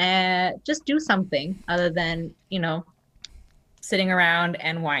and just do something other than, sitting around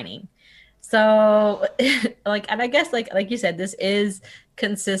and whining. So like, and I guess like you said, this is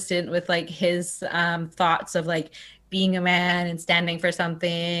consistent with like his thoughts of like being a man and standing for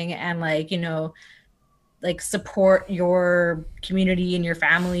something and like, like support your community and your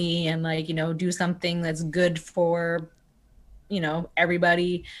family and like, do something that's good for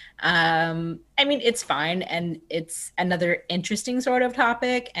everybody. I mean, it's fine and it's another interesting sort of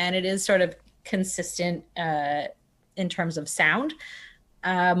topic and it is sort of consistent in terms of sound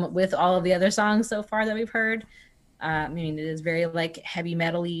with all of the other songs so far that we've heard. I mean, it is very like heavy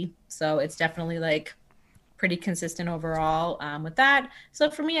metal-y, so it's definitely like pretty consistent overall with that. So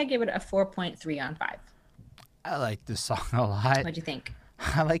for me, I give it a 4.3 on 5. I like this song a lot. What'd you think?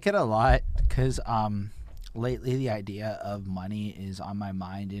 I like it a lot because lately the idea of money is on my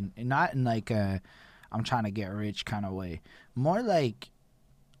mind, and not in like a I'm trying to get rich kind of way. More like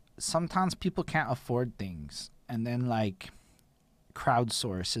sometimes people can't afford things, and then like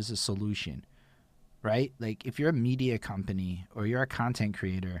crowdsource is a solution, right? Like if you're a media company or you're a content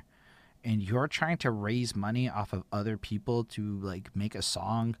creator and you're trying to raise money off of other people to like make a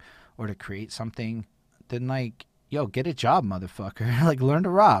song or to create something, then like, yo, get a job, motherfucker. Like learn to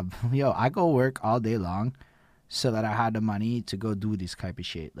rob. Yo, I go work all day long so that I had the money to go do this type of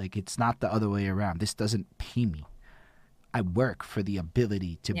shit. Like it's not the other way around. This doesn't pay me. I work for the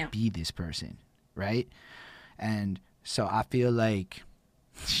ability to Yeah. be this person, right? And so I feel like,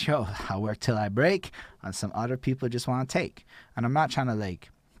 yo, I work till I break, and some other people just want to take. And I'm not trying to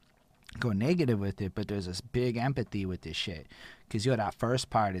like go negative with it, but there's this big empathy with this shit. Cause yo, that first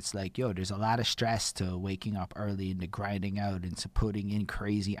part, it's like, yo, there's a lot of stress to waking up early and to grinding out and to putting in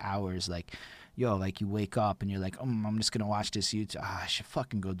crazy hours. Like, yo, like you wake up and you're like, I'm just gonna watch this YouTube. I should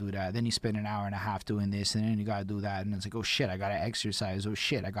fucking go do that. Then you spend an hour and a half doing this, and then you gotta do that, and it's like, oh shit, I gotta exercise. Oh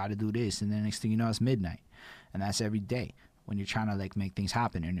shit, I gotta do this, and then next thing you know, it's midnight, and that's every day when you're trying to like make things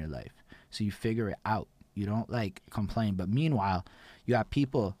happen in your life. So you figure it out. You don't like complain. But meanwhile, you have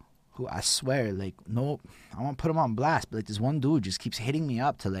people who I swear, like, no, I won't put them on blast, but like this one dude just keeps hitting me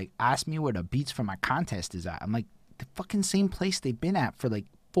up to like ask me where the beats for my contest is at. I'm like, the fucking same place they've been at for like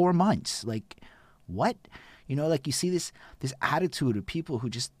 4 months. Like, what? You know, like you see this attitude of people who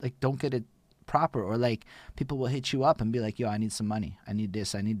just like don't get it proper, or like people will hit you up and be like, yo, I need some money, I need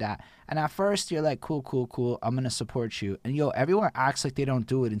this, I need that, and at first you're like, cool, I'm gonna support you, and yo, everyone acts like they don't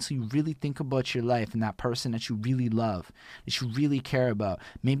do it until you really think about your life and that person that you really love, that you really care about.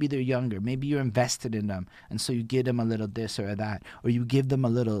 Maybe they're younger, maybe you're invested in them, and so you give them a little this or that, or you give them a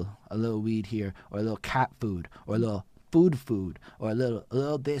little weed here, or a little cat food, or a little food, or a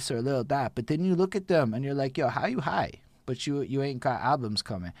little this or a little that. But then you look at them and you're like, yo, how you high but you ain't got albums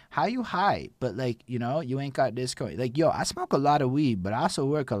coming? How you high but like, you know, you ain't got this going? Like, yo, I smoke a lot of weed, but I also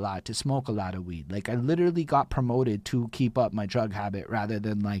work a lot to smoke a lot of weed. Like I literally got promoted to keep up my drug habit rather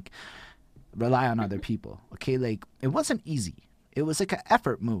than like rely on other people. Okay, like it wasn't easy. It was like an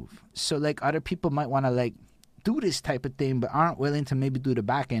effort move. So like other people might want to like do this type of thing but aren't willing to maybe do the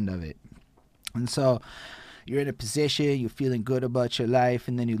back end of it. And so you're in a position, you're feeling good about your life,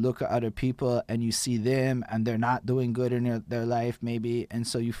 and then you look at other people and you see them and they're not doing good in their life maybe, and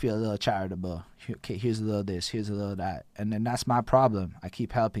so you feel a little charitable. Okay, here's a little this, here's a little that, and then that's my problem. I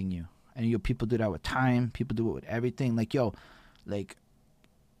keep helping you, and you people do that with time, people do it with everything. Like, yo, like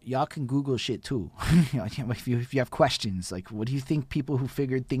y'all can Google shit too. You know, if you have questions, like what do you think people who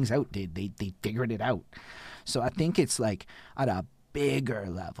figured things out did? They figured it out. So I think it's like at a bigger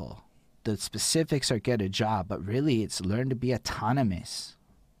level. The specifics are get a job, but really it's learn to be autonomous.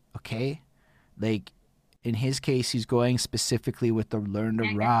 Okay? Like in his case, he's going specifically with the learn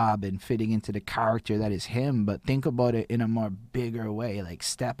to rob and fitting into the character that is him, but think about it in a more bigger way. Like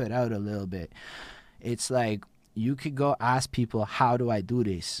step it out a little bit. It's like you could go ask people, how do I do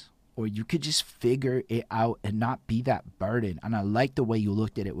this? Or you could just figure it out and not be that burden. And I like the way you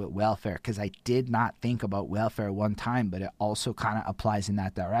looked at it with welfare, because I did not think about welfare one time, but it also kind of applies in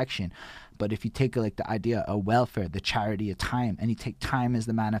that direction. But if you take like the idea of welfare, the charity of time, and you take time as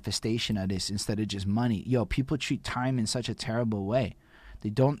the manifestation of this instead of just money, yo, people treat time in such a terrible way. They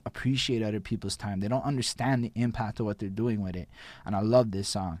don't appreciate other people's time. They don't understand the impact of what they're doing with it. And I love this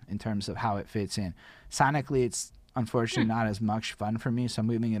song in terms of how it fits in. Sonically, it's unfortunately not as much fun for me, so I'm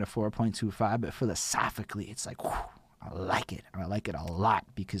giving it a 4.25, but philosophically it's like, whew, I like it. I like it a lot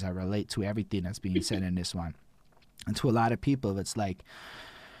because I relate to everything that's being said in this one. And to a lot of people, it's like,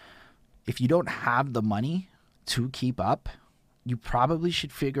 if you don't have the money to keep up, you probably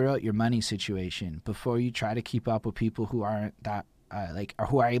should figure out your money situation before you try to keep up with people who aren't that like, or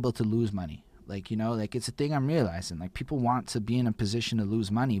who are able to lose money. Like, you know, like it's a thing I'm realizing. Like people want to be in a position to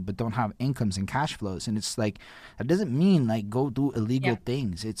lose money but don't have incomes and cash flows. And it's like, that doesn't mean like go do illegal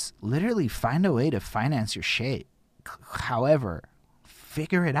things. It's literally find a way to finance your shit. However,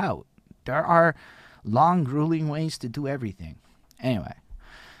 figure it out. There are long, grueling ways to do everything. Anyway,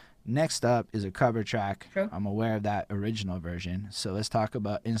 next up is a cover track. True. I'm aware of that original version. So let's talk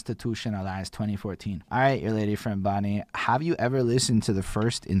about Institutionalized 2014. All right, your lady friend Bonnie, have you ever listened to the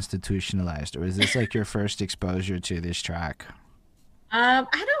first Institutionalized, or is this like your first exposure to this track? I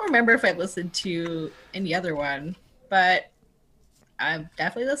don't remember if I listened to any other one, but I've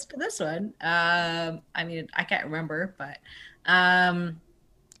definitely listened to this one. I mean, I can't remember, but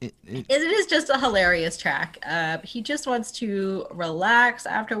It is just a hilarious track. He just wants to relax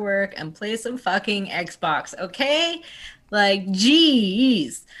after work and play some fucking Xbox, okay? Like,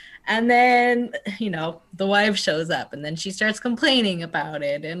 geez. And then, the wife shows up and then she starts complaining about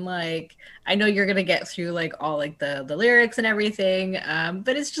it. And like, I know you're gonna get through like all like the lyrics and everything,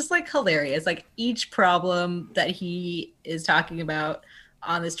 but it's just like hilarious. Like each problem that he is talking about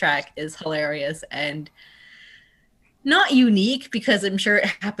on this track is hilarious and not unique because I'm sure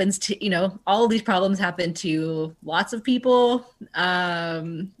it happens to, all of these problems happen to lots of people.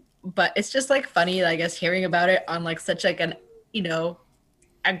 But it's just like funny, I guess, hearing about it on like such like an,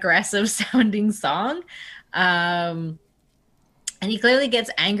 aggressive sounding song. And he clearly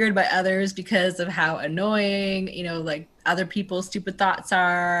gets angered by others because of how annoying, like other people's stupid thoughts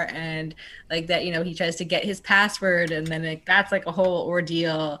are. And like that, he tries to get his password and then like, that's like a whole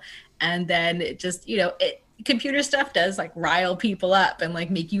ordeal. And then it just, computer stuff does like rile people up and like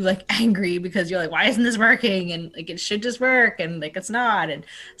make you like angry because you're like, why isn't this working? And like, it should just work. And like, it's not. And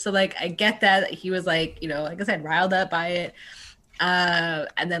so like, I get that he was like, like I said, riled up by it.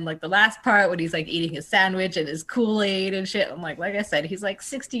 And then like the last part when he's like eating his sandwich and his Kool-Aid and shit, I'm like I said, he's like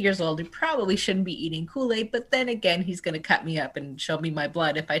 60 years old. He probably shouldn't be eating Kool-Aid, but then again, he's going to cut me up and show me my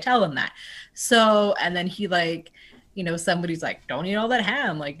blood if I tell him that. So, and then he like, somebody's like, don't eat all that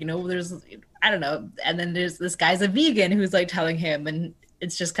ham. Like, there's, I don't know. And then there's this guy's a vegan who's like telling him, and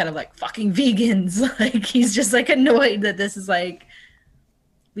it's just kind of like fucking vegans. Like, he's just like annoyed that this is like,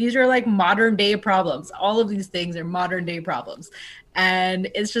 these are like modern day problems. All of these things are modern day problems. And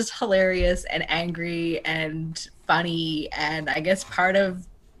it's just hilarious and angry and funny. And I guess part of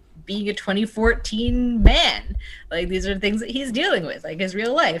being a 2014 man, like these are things that he's dealing with, like his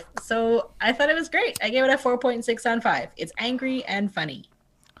real life. So I thought it was great. I gave it a 4.6 on 5. It's angry and funny.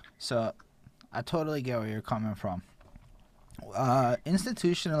 So I totally get where you're coming from.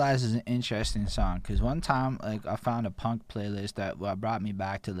 Institutionalized is an interesting song because one time like I found a punk playlist that brought me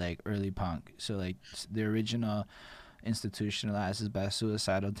back to like early punk. So like the original Institutionalized is by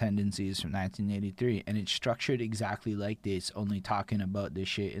Suicidal Tendencies from 1983, and it's structured exactly like this, only talking about this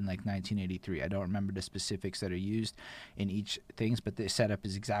shit in like 1983. I don't remember the specifics that are used in each things, but the setup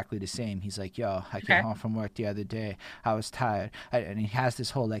is exactly the same. He's like, yo, I came home from work the other day, I was tired, and he has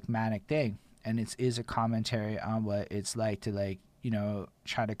this whole like manic thing, and it is a commentary on what it's like to like,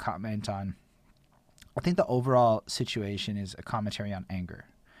 try to comment on. I think the overall situation is a commentary on anger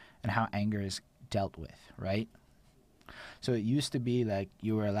and how anger is dealt with, right? So it used to be like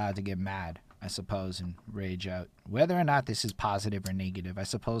you were allowed to get mad, I suppose, and rage out. Whether or not this is positive or negative, I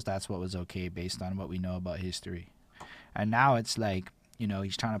suppose that's what was okay based on what we know about history. And now it's like,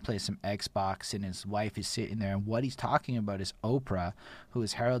 he's trying to play some Xbox and his wife is sitting there. And what he's talking about is Oprah, who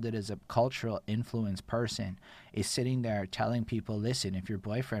is heralded as a cultural influence person, is sitting there telling people, listen, if your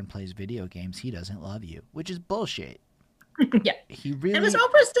boyfriend plays video games, he doesn't love you, which is bullshit. Yeah. He really. And was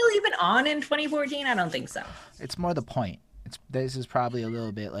Oprah still even on in 2014? I don't think so. It's more the point. This is probably a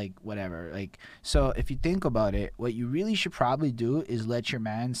little bit like whatever. Like, so if you think about it, what you really should probably do is let your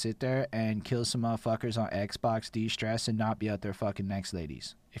man sit there and kill some motherfuckers on Xbox, de-stress, and not be out there fucking next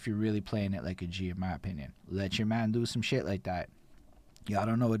ladies. If you're really playing it like a G, in my opinion. Let your man do some shit like that. Y'all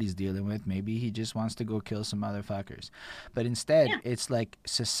don't know what he's dealing with. Maybe he just wants to go kill some motherfuckers. But instead, it's like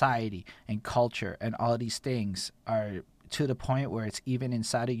society and culture and all these things are to the point where it's even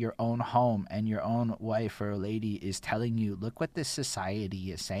inside of your own home and your own wife or lady is telling you, look what this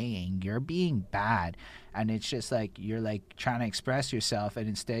society is saying. You're being bad. And it's just like you're like trying to express yourself and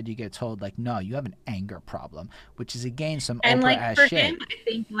instead you get told like, no, you have an anger problem, which is again some and Oprah like ass for shit. him, I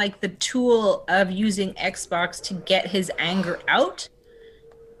think like the tool of using Xbox to get his anger out,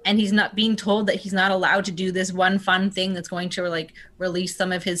 and he's not being told that he's not allowed to do this one fun thing that's going to like release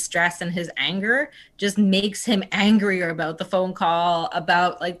some of his stress and his anger, just makes him angrier about the phone call,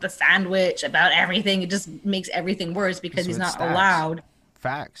 about like the sandwich, about everything. It just makes everything worse because he's not allowed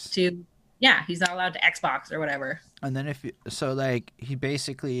to, he's not allowed to Xbox or whatever. And then so like he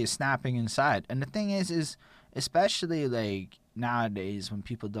basically is snapping inside. And the thing is especially like nowadays when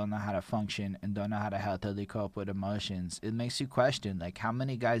people don't know how to function and don't know how to healthily cope with emotions, it makes you question like how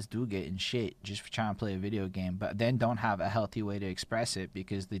many guys do get in shit just for trying to play a video game but then don't have a healthy way to express it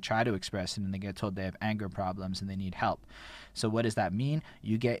because they try to express it and they get told they have anger problems and they need help. So what does that mean?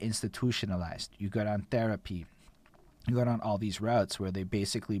 You get institutionalized. You go on therapy. You go down all these routes where they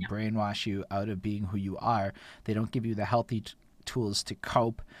basically brainwash you out of being who you are. They don't give you the healthy tools to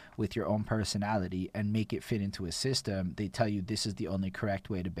cope with your own personality and make it fit into a system. They tell you this is the only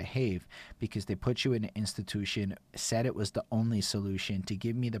correct way to behave because they put you in an institution, said it was the only solution to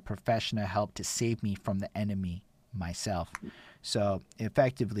give me the professional help to save me from the enemy. myself. So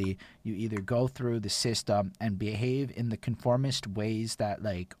effectively, you either go through the system and behave in the conformist ways that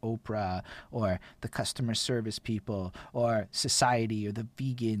like Oprah or the customer service people or society or the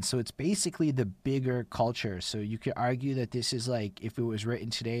vegans. So it's basically the bigger culture. So you could argue that this is like, if it was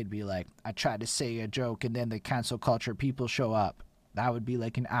written today, it'd be like, I tried to say a joke and then the cancel culture people show up. That would be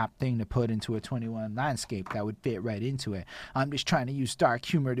like an apt thing to put into a 21 landscape that would fit right into it. I'm just trying to use dark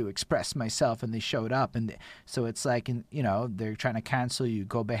humor to express myself, and they showed up. And so it's like, they're trying to cancel you.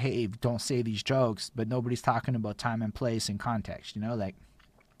 Go behave. Don't say these jokes. But nobody's talking about time and place and context, like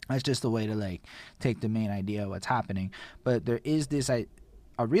that's just the way to like take the main idea of what's happening. But there is this a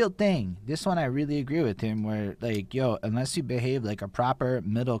real thing. This one I really agree with him where like, unless you behave like a proper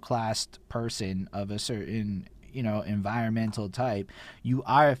middle class person of a certain environmental type, you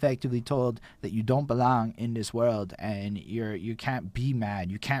are effectively told that you don't belong in this world, and you can't be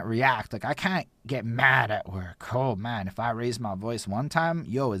mad, you can't react. Like I can't get mad at work. Oh man, if I raise my voice one time,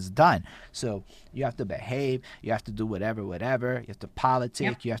 it's done. So you have to behave, you have to do whatever, you have to politic,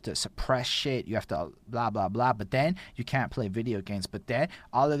 yep. You have to suppress shit, you have to blah blah blah, but then you can't play video games. But then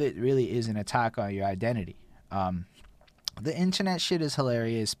all of it really is an attack on your identity. The internet shit is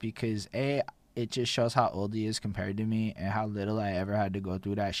hilarious because it just shows how old he is compared to me and how little I ever had to go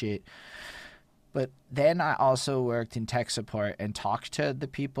through that shit. But then I also worked in tech support and talked to the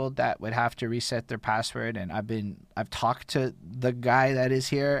people that would have to reset their password. And I've talked to the guy that is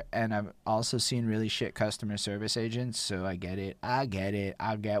here, and I've also seen really shit customer service agents. So I get it. I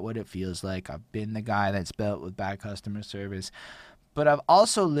get what it feels like. I've been the guy that's built with bad customer service. But I've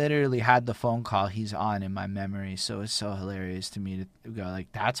also literally had the phone call he's on in my memory, so it's so hilarious to me to go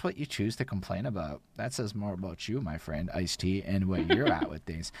like, that's what you choose to complain about. That says more about you, my friend, Ice-T, and where you're at with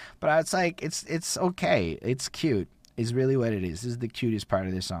things. But it's like, it's okay. It's cute is really what it is. This is the cutest part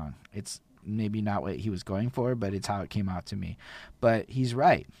of the song. It's maybe not what he was going for, but it's how it came out to me. But he's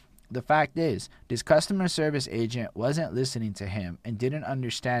right. The fact is, this customer service agent wasn't listening to him and didn't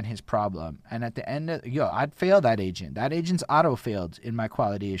understand his problem. And at the end of, I'd fail that agent. That agent's auto-failed in my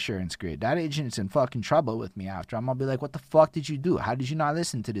quality assurance grid. That agent's in fucking trouble with me after. I'm going to be like, what the fuck did you do? How did you not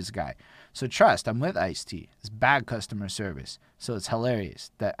listen to this guy? So trust, I'm with Ice-T. It's bad customer service. So it's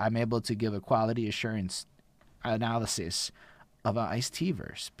hilarious that I'm able to give a quality assurance analysis of an Ice-T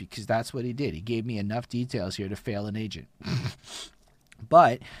verse because that's what he did. He gave me enough details here to fail an agent.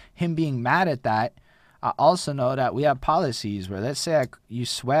 But him being mad at that, I also know that we have policies where, let's say you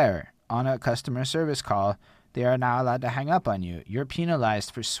swear on a customer service call, they are now allowed to hang up on you. You're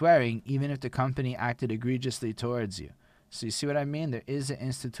penalized for swearing even if the company acted egregiously towards you. So you see what I mean? There is an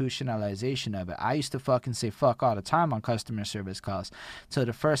institutionalization of it. I used to fucking say fuck all the time on customer service calls. So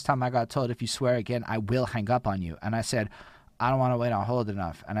the first time I got told, if you swear again, I will hang up on you. And I said, I don't want to wait on hold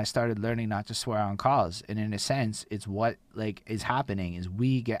enough. And I started learning not to swear on calls. And in a sense, it's what like is happening is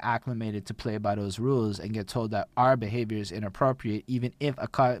we get acclimated to play by those rules and get told that our behavior is inappropriate, even if a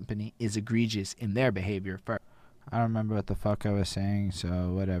company is egregious in their behavior first. I don't remember what the fuck I was saying,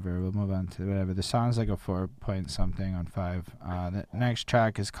 so whatever. We'll move on to whatever. The song's like a 4 point something on 5. The next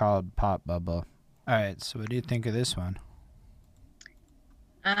track is called Pop Bubble. All right, so what do you think of this one?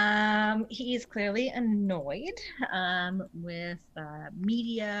 He's clearly annoyed with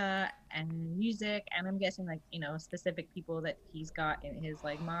media and music, and I'm guessing like specific people that he's got in his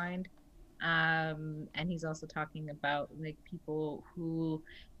like mind. And he's also talking about like people who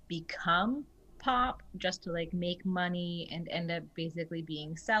become pop just to like make money and end up basically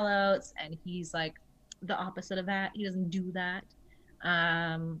being sellouts, and he's like the opposite of that. He doesn't do that.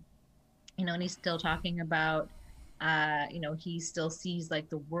 And he's still talking about he still sees like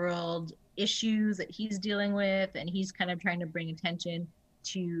the world issues that he's dealing with, and he's kind of trying to bring attention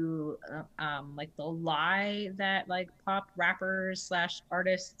to like the lie that like pop rappers /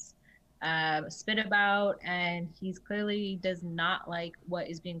 artists spit about. And he's clearly does not like what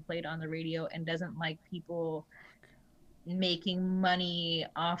is being played on the radio and doesn't like people making money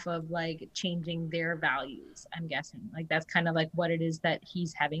off of like changing their values. I'm guessing like that's kind of like what it is that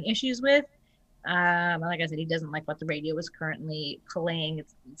he's having issues with. Like I said, he doesn't like what the radio is currently playing.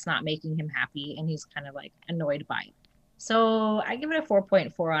 It's not making him happy, and he's kind of like annoyed by it. So I give it a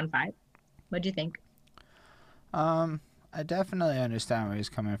 4.4 on 5. What do you think? I definitely understand where he's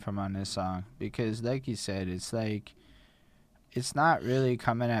coming from on this song because, like you said, it's like it's not really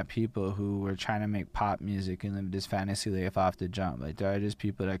coming at people who were trying to make pop music and live this fantasy life off the jump. Like there are just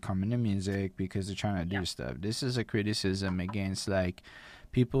people that come into music because they're trying to do stuff. This is a criticism against like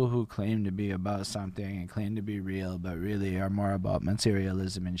people who claim to be about something and claim to be real, but really are more about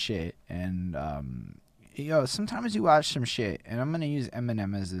materialism and shit. And, sometimes you watch some shit, and I'm going to use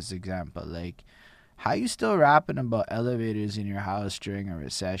Eminem as this example. Like, how you still rapping about elevators in your house during a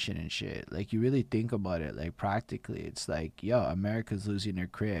recession and shit? Like, you really think about it, like, practically, it's like, yo, America's losing their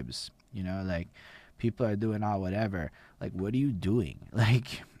cribs, you know, like, people are doing all whatever. Like, what are you doing?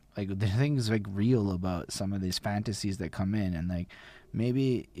 Like the things like real about some of these fantasies that come in, and like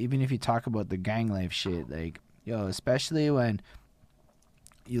maybe even if you talk about the gang life shit, like, yo, especially when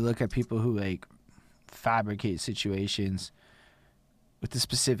you look at people who like fabricate situations with the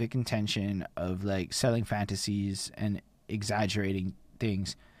specific intention of like selling fantasies and exaggerating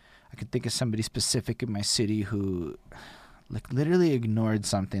things. I could think of somebody specific in my city who like literally ignored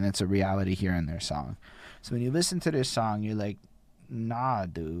something that's a reality here in their song. So when you listen to this song, you're like, nah,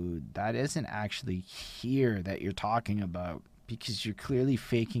 dude, that isn't actually here that you're talking about, because you're clearly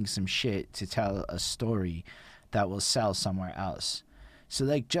faking some shit to tell a story that will sell somewhere else. So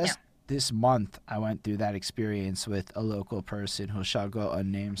like Yeah. just this month I went through that experience with a local person who shall go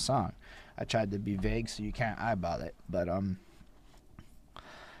unnamed song. I tried to be vague so you can't eyeball it, but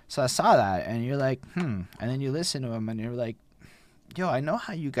so I saw that and you're like, and then you listen to him and you're like, yo, I know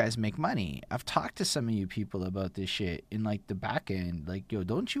how you guys make money. I've talked to some of you people about this shit in like the back end. Like, yo,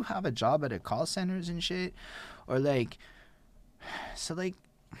 don't you have a job at a call centers and shit? Or like, so like,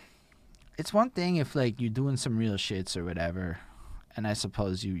 it's one thing if like you're doing some real shits or whatever, and I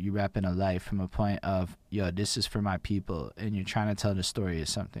suppose you rap in a life from a point of, yo, this is for my people, and you're trying to tell the story of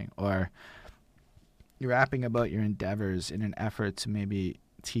something, or you're rapping about your endeavors in an effort to maybe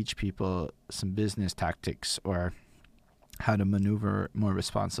teach people some business tactics or how to maneuver more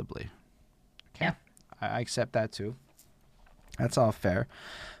responsibly. Okay, Yeah. I accept that too. That's all fair,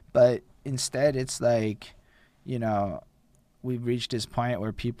 but instead, it's like, you know, we've reached this point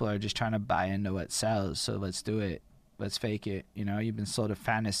where people are just trying to buy into what sells. So let's do it. Let's fake it. You know, you've been sold a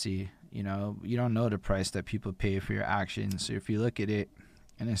fantasy. You know, you don't know the price that people pay for your actions. So if you look at it,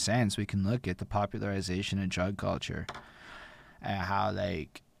 in a sense, we can look at the popularization of drug culture and how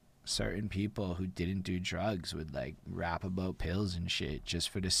like certain people who didn't do drugs would like rap about pills and shit just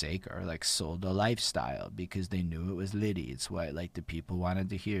for the sake, or like sold a lifestyle because they knew it was litty. It's what like the people wanted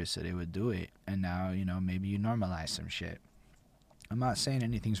to hear, so they would do it. And now, you know, maybe you normalize some shit. I'm not saying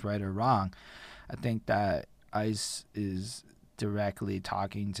anything's right or wrong. I think that Ice is directly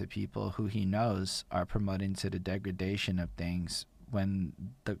talking to people who he knows are promoting to the degradation of things when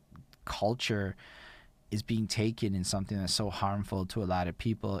the culture is being taken in something that's so harmful to a lot of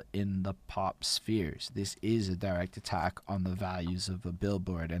people in the pop spheres. This is a direct attack on the values of a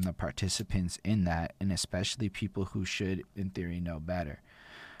billboard and the participants in that, and especially people who should, in theory, know better.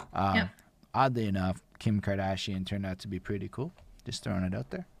 Yeah. Um, Oddly enough, Kim Kardashian turned out to be pretty cool. Just throwing it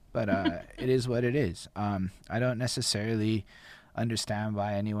out there. But it is what it is. I don't necessarily understand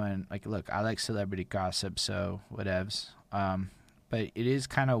why anyone like. Look, I like celebrity gossip, so whatevs. But it is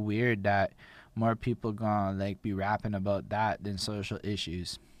kind of weird that more people gonna like be rapping about that than social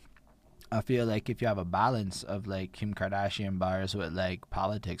issues. I feel like if you have a balance of like Kim Kardashian bars with like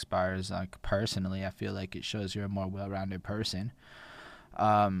politics bars, like personally, I feel like it shows you're a more well-rounded person.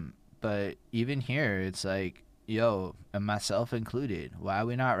 But even here, it's like, yo, and myself included, why are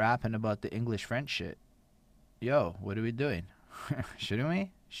we not rapping about the English French shit? Yo, what are we doing? Shouldn't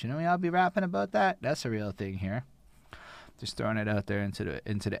we? Shouldn't we all be rapping about that? That's a real thing here. Just throwing it out there into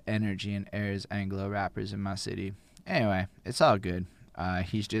the energy and airs Anglo rappers in my city. Anyway, it's all good.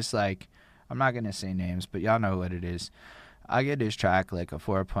 He's just like, I'm not gonna say names, but y'all know what it is. I get this track like a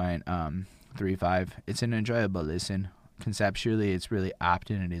 4.35. It's an enjoyable listen. Conceptually, it's really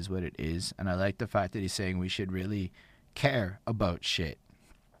apt and it is what it is. And I like the fact that he's saying we should really care about shit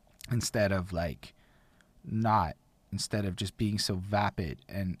instead of like not, instead of just being so vapid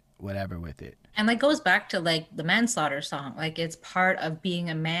and whatever with it. And that goes back to like the manslaughter song. Like it's part of being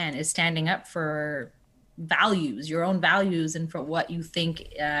a man is standing up for values, your own values, and for what you think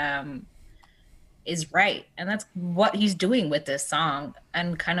is right. And that's what he's doing with this song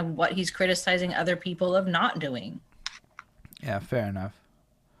and kind of what he's criticizing other people of not doing. Yeah, fair enough.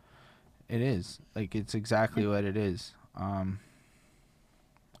 It is. Like, it's exactly what it is. I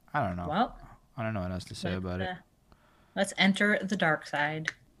don't know. Well, I don't know what else to say let's, about it. let's enter the dark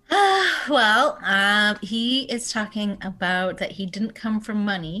side. He is talking about that he didn't come from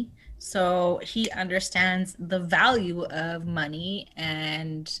money, so he understands the value of money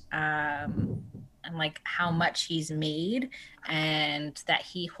and like how much he's made, and that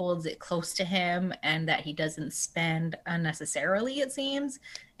he holds it close to him, and that he doesn't spend unnecessarily. It seems,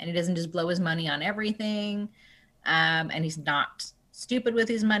 and he doesn't just blow his money on everything, and he's not stupid with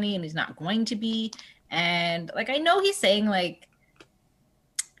his money, and he's not going to be. And like I know he's saying like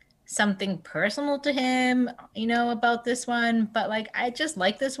something personal to him, you know, about this one, but like I just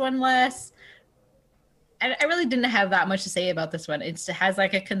like this one less. I really didn't have that much to say about this one. It has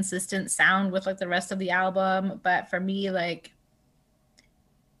like a consistent sound with like the rest of the album, but for me, like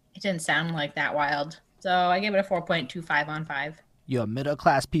it didn't sound like that wild. So I gave it a 4.25 on 5. Yo, middle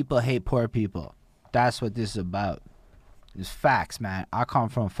class people hate poor people. That's what this is about. It's facts, man. I come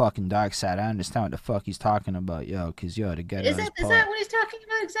from fucking dark side. I understand what the fuck he's talking about, yo. Cause yo, the ghetto Is that what he's talking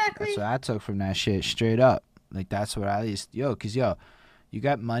about exactly? That's what I took from that shit, straight up. Like that's what I at least, yo. Cause yo, you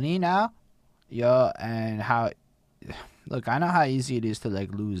got money now, yo, and how. Look, I know how easy it is to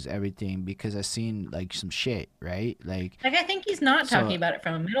like lose everything because I've seen like some shit, right? Like I think he's not so talking about it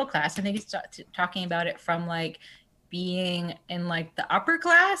from a middle class. I think he's talking about it from like being in like the upper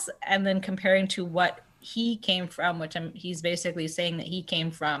class and then comparing to what he came from, which he's basically saying that he came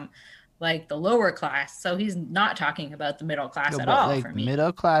from like the lower class. So he's not talking about the middle class at all like, for me.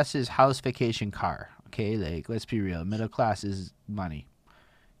 Middle class is house, vacation, car. Okay, like let's be real. Middle class is money.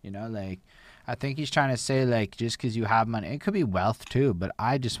 You know, like I think he's trying to say like just because you have money, it could be wealth too. But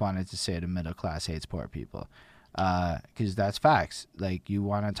I just wanted to say the middle class hates poor people, because that's facts. Like you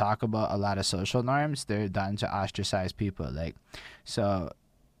want to talk about a lot of social norms, they're done to ostracize people. Like so,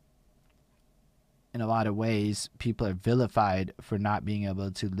 in a lot of ways, people are vilified for not being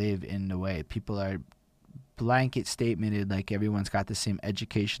able to live in the way. People are blanket statemented like everyone's got the same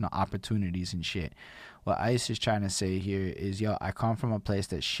educational opportunities and shit. What Ice is trying to say here is, yo, I come from a place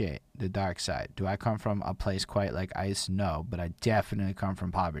that's shit, the dark side. Do I come from a place quite like Ice? No, but I definitely come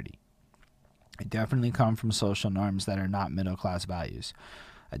from poverty. I definitely come from social norms that are not middle class values.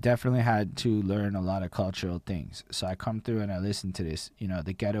 I definitely had to learn a lot of cultural things. So I come through and I listen to this. You know,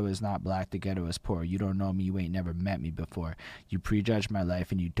 the ghetto is not black, the ghetto is poor. You don't know me, you ain't never met me before. You prejudge my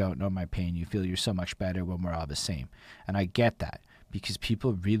life and you don't know my pain. You feel you're so much better when we're all the same. And I get that because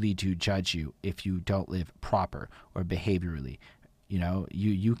people really do judge you if you don't live proper or behaviorally. You know,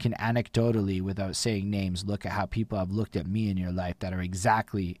 you can anecdotally, without saying names, look at how people have looked at me in your life that are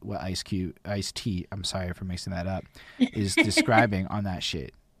exactly what Ice-T, I'm sorry for mixing that up, is describing on that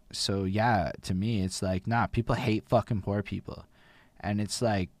shit. So yeah, to me it's like, nah, people hate fucking poor people. And it's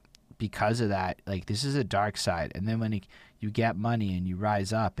like, because of that, like this is a dark side. And then when you get money and you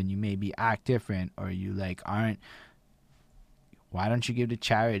rise up and you maybe act different, or you like aren't, why don't you give to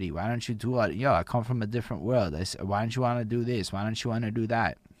charity? Why don't you do all, yo, I come from a different world. Why don't you want to do this? Why don't you want to do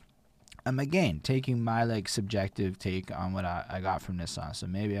that? I'm again taking my like subjective take on what I got from this song. So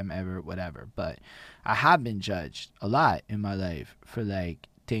maybe I'm ever whatever, but I have been judged a lot in my life for like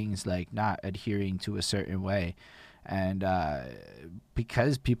things like not adhering to a certain way. And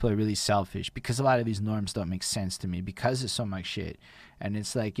because people are really selfish, because a lot of these norms don't make sense to me, because there's so much shit. And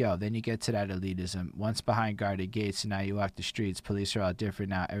it's like, yo, then you get to that elitism. Once behind guarded gates, and now you walk the streets, police are all different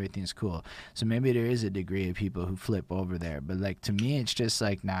now, everything's cool. So maybe there is a degree of people who flip over there. But like to me, it's just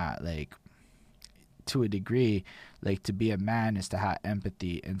like, nah, like to a degree, like to be a man is to have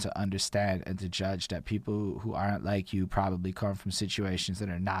empathy and to understand and to judge that people who aren't like you probably come from situations that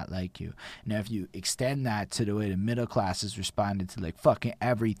are not like you. Now if you extend that to the way the middle class has responded to like fucking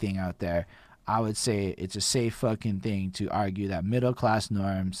everything out there, I would say it's a safe fucking thing to argue that middle class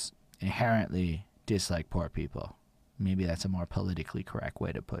norms inherently dislike poor people. Maybe that's a more politically correct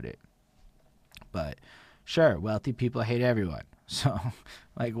way to put it. But sure, wealthy people hate everyone. So,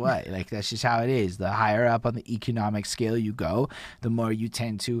 like what? Like that's just how it is. The higher up on the economic scale you go, the more you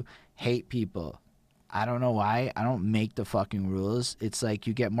tend to hate people. I don't know why. I don't make the fucking rules. It's like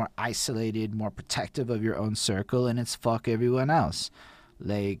you get more isolated, more protective of your own circle, and it's fuck everyone else.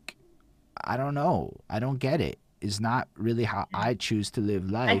 Like, I don't know. I don't get it. It's not really how I choose to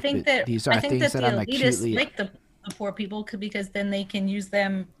live life. I think that these are things that I'm acutely like the poor people because then they can use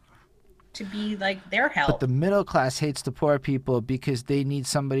them to be like their help. But the middle class hates the poor people because they need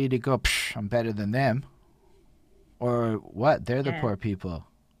somebody to go, I'm better than them. Or what? They're the poor people.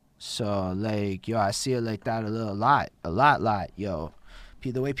 So like, yo, I see it like that a lot, yo.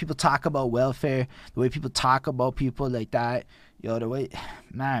 The way people talk about welfare, the way people talk about people like that, yo, the way,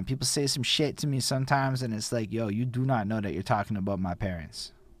 man, people say some shit to me sometimes and it's like, yo, you do not know that you're talking about my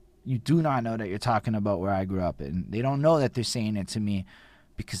parents. You do not know that you're talking about where I grew up. And they don't know that they're saying it to me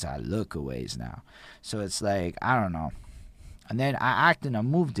because I look a ways now. So it's like, I don't know. And then I act and I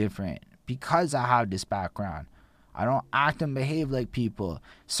move different because I have this background. I don't act and behave like people.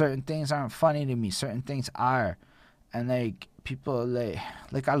 Certain things aren't funny to me. Certain things are. And like people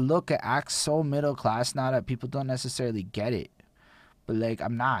like I look at act so middle class now that people don't necessarily get it. But like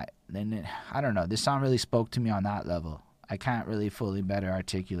I'm not. And I don't know. This song really spoke to me on that level. I can't really fully better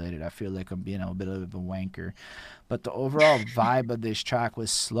articulate it. I feel like I'm being a bit of a wanker. But the overall vibe of this track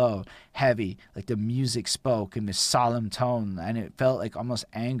was slow, heavy, like the music spoke in this solemn tone, and it felt like almost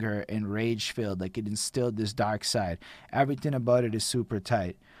anger and rage filled, like it instilled this dark side. Everything about it is super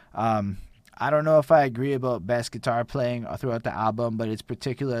tight. Um, I don't know if I agree about best guitar playing throughout the album, but it's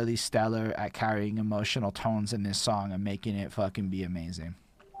particularly stellar at carrying emotional tones in this song and making it fucking be amazing.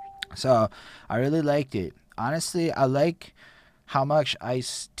 So I really liked it. Honestly, I like how much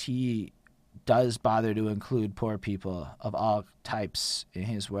Ice T does bother to include poor people of all types in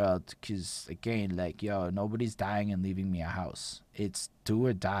his world. Because, again, like, yo, nobody's dying and leaving me a house. It's do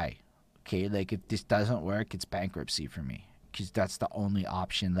or die. Okay? Like, if this doesn't work, it's bankruptcy for me. Because that's the only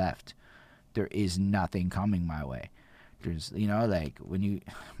option left. There is nothing coming my way. There's, like when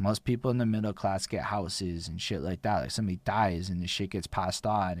most people in the middle class get houses and shit like that. Like somebody dies and the shit gets passed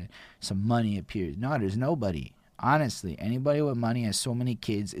on and some money appears. No, there's nobody. Honestly, anybody with money has so many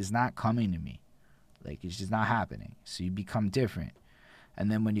kids is not coming to me. Like it's just not happening. So you become different.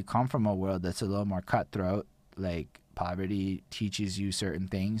 And then when you come from a world that's a little more cutthroat, like poverty teaches you certain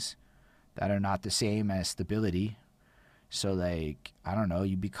things that are not the same as stability. So, like, I don't know,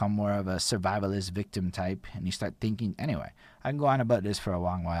 you become more of a survivalist victim type and you start thinking. Anyway, I can go on about this for a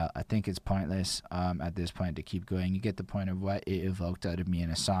long while. I think it's pointless at this point to keep going. You get the point of what it evoked out of me in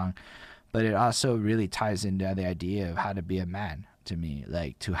a song. But it also really ties into the idea of how to be a man to me.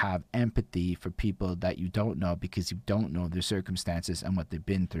 Like, to have empathy for people that you don't know because you don't know their circumstances and what they've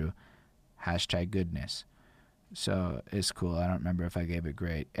been through. Hashtag goodness. So, it's cool. I don't remember if I gave it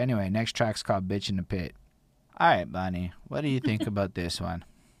great. Anyway, next track's called Bitch in the Pit. All right, Bonnie, what do you think about this one?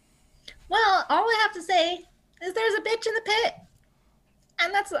 Well, all I have to say is there's a bitch in the pit.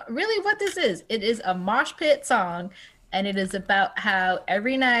 And that's really what this is. It is a mosh pit song. And it is about how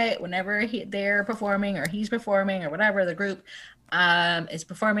every night, whenever they're performing or he's performing or whatever, the group is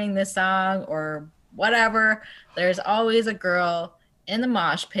performing this song or whatever, there's always a girl in the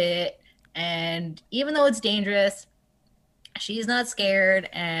mosh pit. And even though it's dangerous, she's not scared.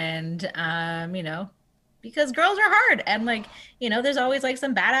 And, because girls are hard and like there's always like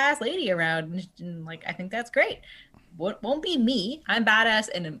some badass lady around and like I think that's great. Won't be me. I'm badass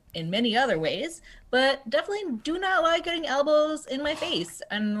in many other ways, but definitely do not like getting elbows in my face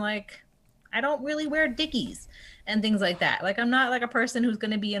and like I don't really wear dickies and things like that. Like I'm not like a person who's going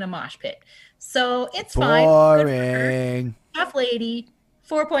to be in a mosh pit, so it's fine. Boring. Tough lady.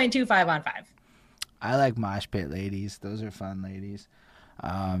 4.25 on 5. I like mosh pit ladies. Those are fun ladies.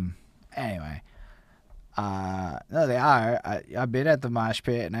 Anyway. No, they are. I've been at the mosh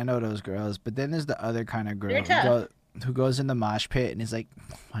pit and I know those girls, but then there's the other kind of girl who goes in the mosh pit and is like,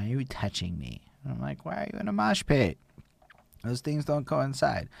 why are you touching me? And I'm like, why are you in a mosh pit? Those things don't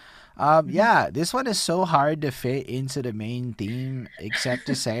coincide. Yeah, this one is so hard to fit into the main theme, except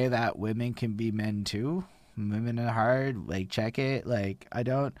to say that women can be men too. Women are hard. Like, check it. Like, I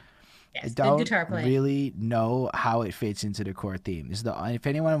don't really know how it fits into the core theme. If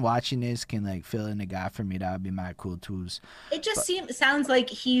anyone watching this can like fill in the gap for me, that would be my cool tools. It just sounds like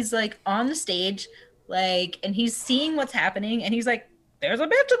he's like on the stage, like, and he's seeing what's happening, and he's like, "There's a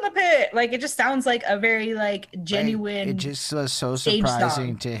bitch in the pit." Like, it just sounds like a very like genuine. It just was so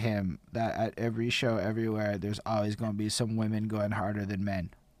surprising to him that at every show, everywhere, there's always going to be some women going harder than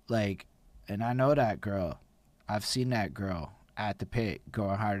men. Like, and I know that girl. I've seen that girl at the pit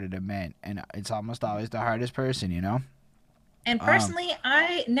going harder than men, and it's almost always the hardest person, And personally,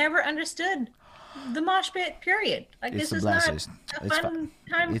 I never understood the mosh pit period. Like, this is not a fun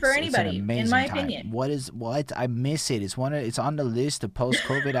time for anybody, in my opinion. What I miss it. It's on the list of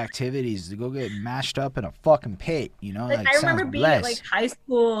post-COVID activities to go get mashed up in a fucking pit. Like I remember being at like high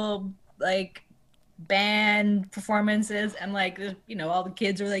school like band performances, and like all the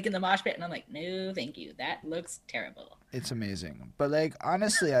kids were like in the mosh pit, and I'm like, no, thank you. That looks terrible. It's amazing. But like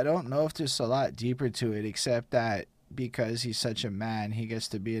honestly, I don't know if there's a lot deeper to it except that because he's such a man, he gets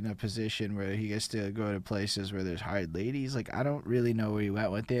to be in a position where he gets to go to places where there's hard ladies. Like, I don't really know where he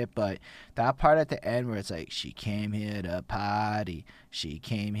went with it, but that part at the end where it's like, she came here to party, she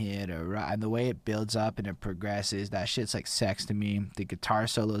came here to rock, and the way it builds up and it progresses, that shit's like sex to me. The guitar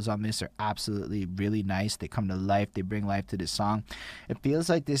solos on this are absolutely really nice. They come to life. They bring life to the song. It feels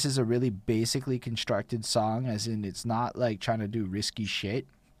like this is a really basically constructed song, as in it's not like trying to do risky shit.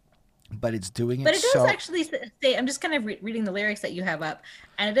 But it's doing it. But it does actually say, I'm just kind of reading the lyrics that you have up,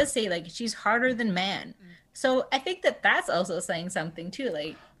 and it does say like she's harder than man. So I think that that's also saying something too.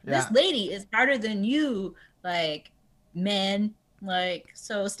 Like, this lady is harder than you, like men. Like,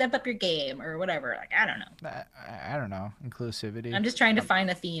 so step up your game or whatever. Like, I don't know. I don't know. Inclusivity. I'm just trying to find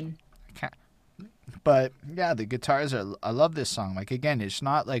a theme. But yeah, the guitars are. I love this song. Like again, it's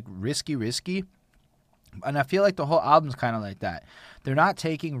not like risky, and I feel like the whole album's kind of like that. They're not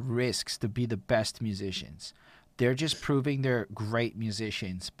taking risks to be the best musicians. They're just proving they're great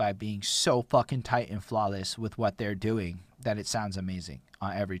musicians by being so fucking tight and flawless with what they're doing that it sounds amazing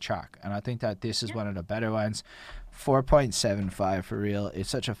on every track. And I think that this is Yeah. one of the better ones. 4.75 for real. It's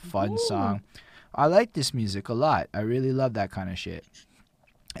such a fun Ooh. song. I like this music a lot. I really love that kind of shit.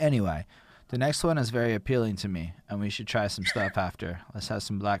 Anyway, the next one is very appealing to me, and we should try some stuff after. Let's have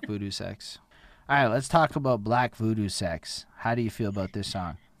some Black Voodoo Sex. All right, let's talk about Black Voodoo Sex. How do you feel about this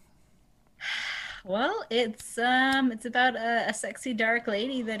song? Well, it's about a sexy dark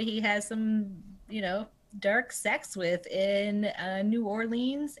lady that he has some, dark sex with in New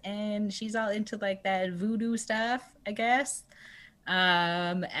Orleans, and she's all into like that voodoo stuff, I guess.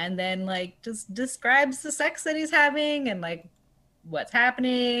 And then like just describes the sex that he's having and like what's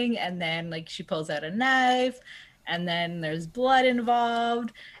happening, and then like she pulls out a knife, and then there's blood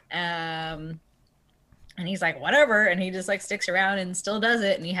involved. Um, and he's like whatever, and he just like sticks around and still does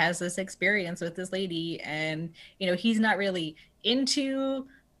it, and he has this experience with this lady, and he's not really into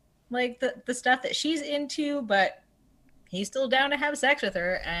like the stuff that she's into, but he's still down to have sex with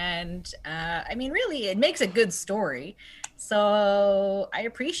her. And I mean, really, it makes a good story, so I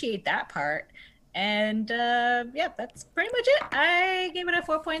appreciate that part. And yeah, that's pretty much it. I gave it a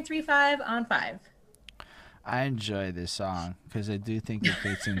 4.35 on 5. I enjoy this song because I do think it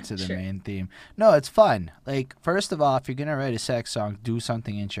fits into the Sure. main theme. No, it's fun. Like, first of all, if you're gonna write a sex song, do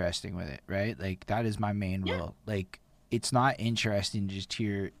something interesting with it, right? Like, that is my main Yeah. rule. Like, it's not interesting to just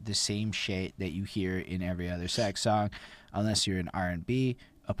hear the same shit that you hear in every other sex song, unless you're in R&B.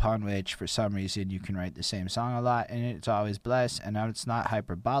 Upon which, for some reason, you can write the same song a lot, and it's always blessed. And now it's not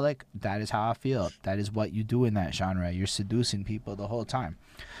hyperbolic. That is how I feel. That is what you do in that genre. You're seducing people the whole time.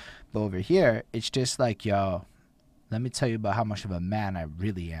 But over here, it's just like, yo, let me tell you about how much of a man I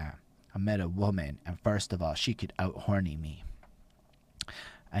really am. I met a woman, and first of all, she could out horny me.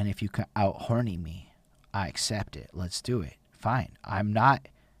 And if you can out horny me, I accept it. Let's do it. Fine. I'm not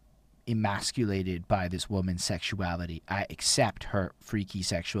emasculated by this woman's sexuality. I accept her freaky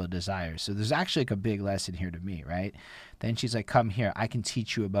sexual desires. So there's actually like a big lesson here to me, right? Then she's like, come here. I can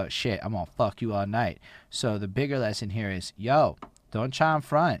teach you about shit. I'm going to fuck you all night. So the bigger lesson here is, yo, don't try in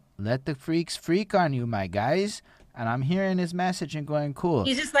front. Let the freaks freak on you, my guys. And I'm hearing his message and going, cool.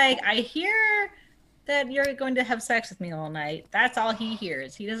 He's just like, I hear that you're going to have sex with me all night. That's all he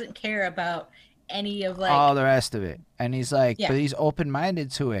hears. He doesn't care about any of All like, the rest of it. And he's like, yeah, but he's open minded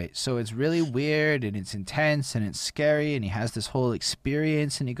to it. So it's really weird and it's intense and it's scary. And he has this whole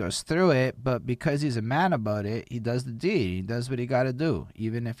experience and he goes through it. But because he's a man about it, he does the deed. He does what he got to do,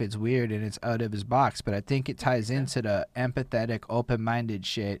 even if it's weird and it's out of his box. But I think it I think ties so. into the empathetic, open minded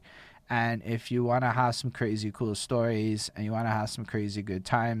shit. And if you want to have some crazy cool stories and you want to have some crazy good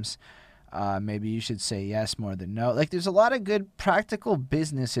times, maybe you should say yes more than no. Like, there's a lot of good practical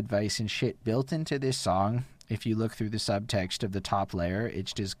business advice and shit built into this song. If you look through the subtext of the top layer,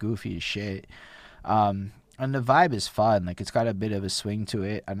 it's just goofy as shit. And the vibe is fun. Like, it's got a bit of a swing to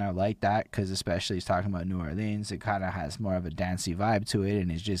it, and I like that because, especially, he's talking about New Orleans. It kind of has more of a dancey vibe to it, and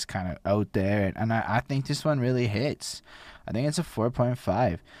it's just kind of out there. And I think this one really hits. I think it's a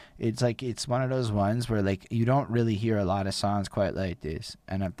 4.5. It's like it's one of those ones where like you don't really hear a lot of songs quite like this,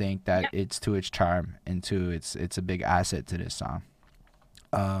 and I think that Yeah, it's to its charm and to it's a big asset to this song.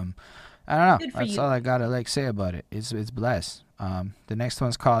 Um, I don't know. good for That's you. all I gotta like say about it. It's blessed. The next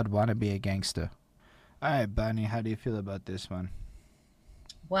one's called "Wanna Be a Gangsta." All right, Bunny, how do you feel about this one?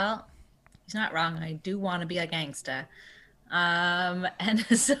 Well, he's not wrong. I do want to be a gangsta. And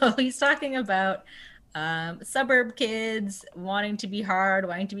so he's talking about suburb kids wanting to be hard,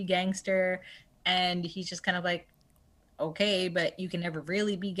 wanting to be gangster. And he's just kind of like, okay, but you can never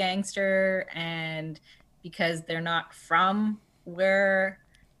really be gangster. And because they're not from where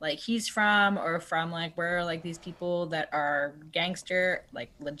like he's from, or from like where like these people that are gangster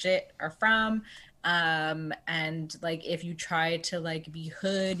like legit are from. And like if you try to like be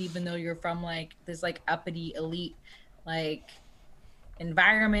hood even though you're from like this like uppity elite like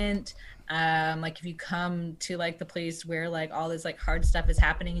environment, like if you come to like the place where like all this like hard stuff is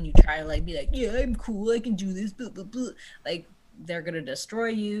happening and you try to like be like, yeah, I'm cool, I can do this, blah, blah, blah, like they're gonna destroy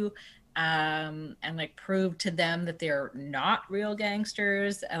you, and like prove to them that they're not real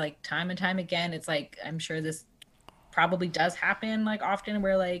gangsters. And like time and time again, it's like I'm sure this probably does happen like often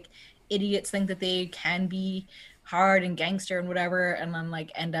where like idiots think that they can be hard and gangster and whatever, and then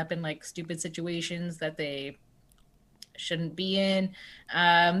like end up in like stupid situations that they shouldn't be in.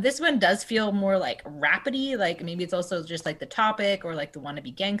 This one does feel more like rapidy, like maybe it's also just like the topic or like the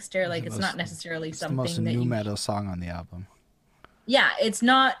wannabe gangster. It's like the it's not most, necessarily it's the most something that new you, metal song on the album. yeah, it's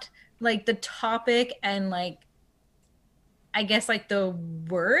not like the topic and like I guess like the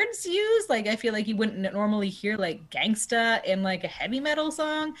words used, like I feel like you wouldn't normally hear like gangsta in like a heavy metal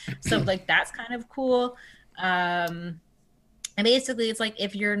song. So like that's kind of cool. Um and basically it's like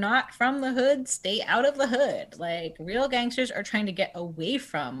if you're not from the hood, stay out of the hood. Like real gangsters are trying to get away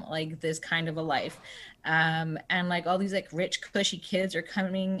from like this kind of a life. And like all these like rich cushy kids are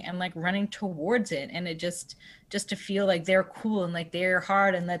coming and like running towards it and it just to feel like they're cool and like they're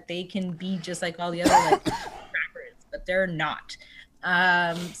hard and that they can be just like all the other like but they're not.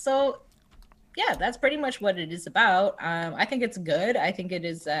 So yeah, that's pretty much what it is about. I think it's good. I think it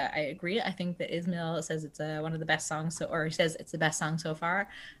is. I agree. I think that Ismail says it's one of the best songs. So, or he says it's the best song so far.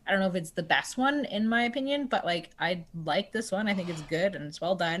 I don't know if it's the best one in my opinion, but like I like this one. I think it's good and it's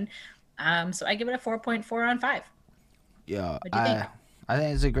well done. So I give it a 4.4 on 5. Yeah, What do you think? I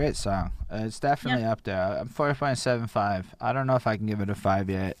think it's a great song. It's Yeah. definitely up there. I'm 4.75. I don't know if I can give it a 5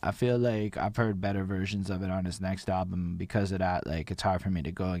 yet. I feel like I've heard better versions of it on his next album. Because of that, like it's hard for me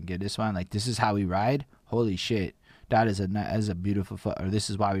to go and get this one. Like This Is How We Ride. Holy shit. That is a beautiful or This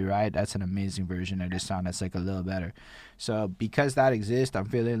Is Why We Ride. That's an amazing version of this song that's like a little better. So because that exists, I'm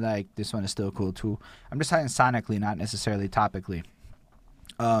feeling like this one is still cool too. I'm just saying sonically, not necessarily topically.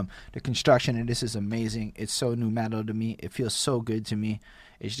 The construction in this is amazing. It's so new metal to me. It feels so good to me.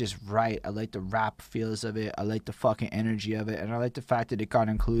 It's just right. I like the rap feels of it. I like the fucking energy of it, and I like the fact that it got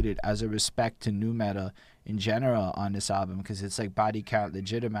included as a respect to new metal in general on this album because it's like Body Count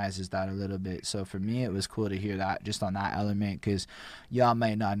legitimizes that a little bit. So for me, it was cool to hear that just on that element because y'all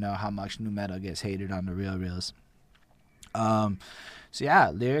might not know how much new metal gets hated on the real reels. Um, so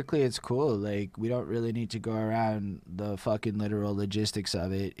yeah, lyrically it's cool. Like we don't really need to go around the fucking literal logistics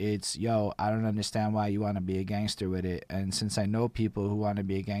of it. It's yo, I don't understand why you want to be a gangster with it. And since I know people who want to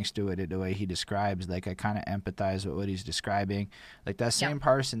be a gangster with it the way he describes, like I kind of empathize with what he's describing. Like that Yeah. same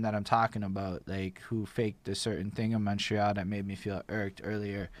person that I'm talking about, like who faked a certain thing in Montreal that made me feel irked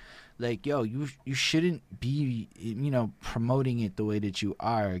earlier, like yo, you shouldn't be promoting it the way that you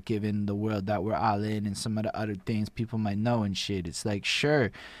are given the world that we're all in and some of the other things people might know and shit. It's like sure,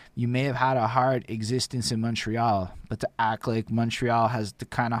 you may have had a hard existence in Montreal, but to act like Montreal has the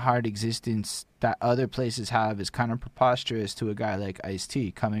kind of hard existence that other places have is kind of preposterous to a guy like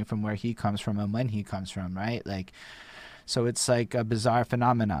Ice-T coming from where he comes from and when he comes from, right? Like so it's like a bizarre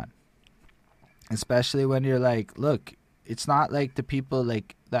phenomenon, especially when you're like, look, it's not like the people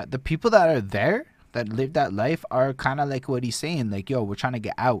like that. The people that are there that live that life are kind of like what he's saying. Like, yo, we're trying to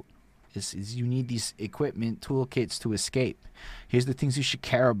get out. Is you need these equipment toolkits to escape. Here's the things you should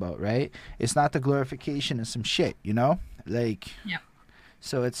care about, right? It's not the glorification of some shit, you know? Like, Yeah.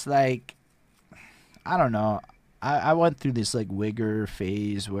 so it's like, I don't know. I went through this like wigger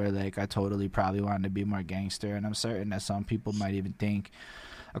phase where like I totally probably wanted to be more gangster, and I'm certain that some people might even think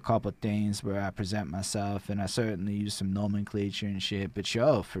a couple things where I present myself, and I certainly use some nomenclature and shit. But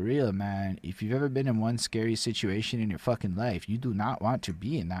yo, for real, man, if you've ever been in one scary situation in your fucking life, you do not want to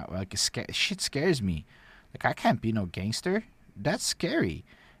be in that. Like, shit scares me. Like, I can't be no gangster. That's scary.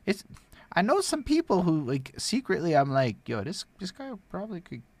 It's. I know some people who like secretly. I'm like, yo, this guy probably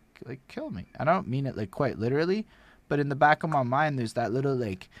could like kill me. I don't mean it like quite literally, but in the back of my mind, there's that little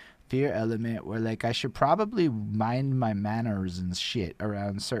like fear element where like I should probably mind my manners and shit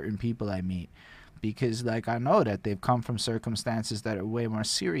around certain people I meet because like I know that they've come from circumstances that are way more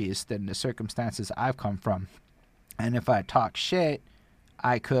serious than the circumstances I've come from. And if I talk shit,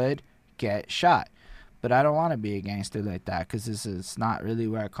 I could get shot. But I don't want to be a gangster like that because this is not really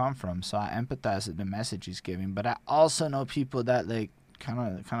where I come from. So I empathize with the message he's giving. But I also know people that like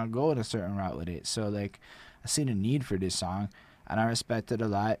kind of go in a certain route with it. So like I see the need for this song and I respect it a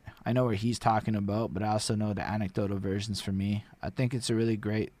lot. I know where he's talking about, but I also know the anecdotal versions for me. I think it's a really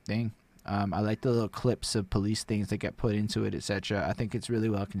great thing. I like the little clips of police things that get put into it, etc. I think it's really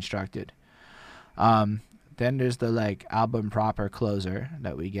well constructed. Um, then there's the like album proper closer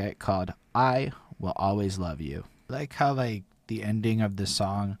that we get called "I Will Always Love You." I like how like the ending of the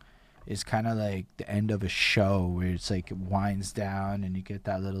song is kind of like the end of a show where it's like it winds down and you get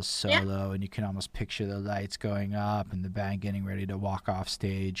that little Yeah. solo and you can almost picture the lights going up and the band getting ready to walk off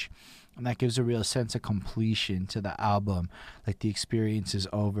stage. And that gives a real sense of completion to the album. Like the experience is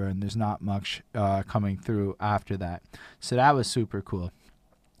over and there's not much coming through after that. So that was super cool.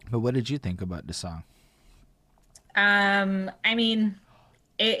 But what did you think about the song? I mean,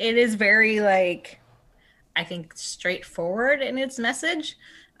 it is very like I think straightforward in its message.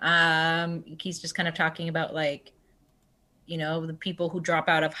 He's just kind of talking about like the people who drop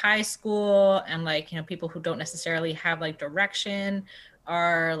out of high school and like, people who don't necessarily have like direction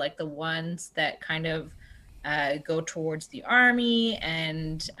are like the ones that kind of go towards the army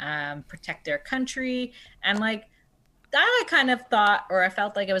and protect their country. And like, I kind of thought, or I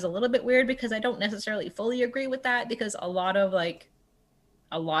felt like it was a little bit weird because I don't necessarily fully agree with that, because a lot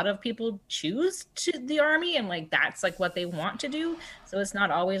of people choose to the army and like that's like what they want to do. So it's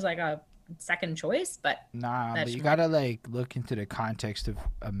not always like a second choice, but Nah, but that's you my gotta like look into the context of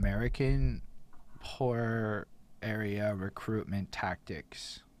American poor area recruitment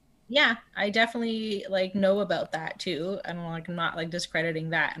tactics. yeah, I definitely like know about that too. And like I'm not like discrediting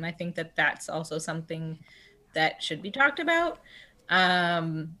that. And I think that that's also something that should be talked about.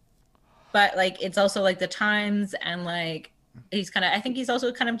 Um, but like it's also like the times and like I think he's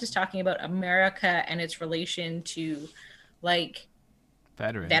also kind of just talking about America and its relation to like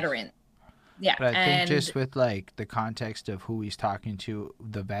Veterans. veteran. Yeah. But I think And just with like the context of who he's talking to,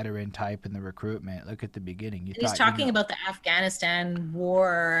 the veteran type and the recruitment, look at the beginning. You he's thought you talking know about the Afghanistan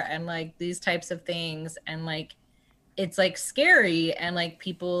war and like these types of things. And like it's like scary and like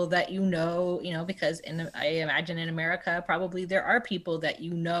people that because I imagine in America probably there are people that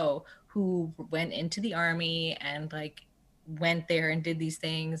who went into the army and like went there and did these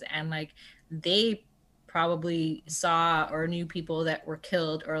things, and like they probably saw or knew people that were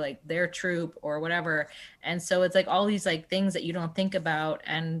killed or like their troop or whatever. And so it's like all these like things that you don't think about,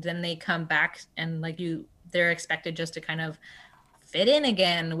 and then they come back and like they're expected just to kind of fit in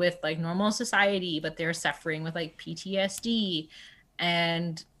again with like normal society, but they're suffering with like PTSD.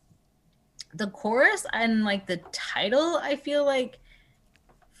 And the chorus and like the title, I feel like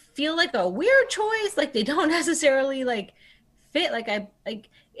a weird choice. Like they don't necessarily like fit. Like I like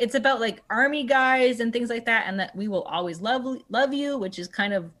it's about like army guys and things like that, and that we will always love you, which is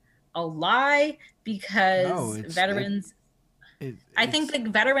kind of a lie no, because veterans. I think it's like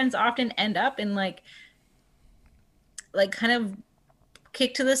veterans often end up in like kind of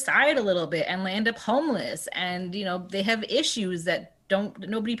kicked to the side a little bit and land up homeless, and they have issues that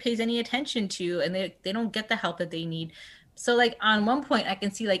nobody pays any attention to, and they don't get the help that they need. So like on one point I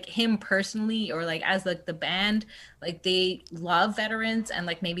can see like him personally, or like as like the band, like they love veterans and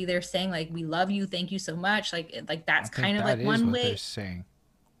like maybe they're saying like we love you, thank you so much, like I that's think kind of that like is one what they're way. saying.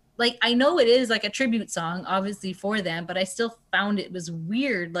 Like I know it is like a tribute song obviously for them, but I still found it was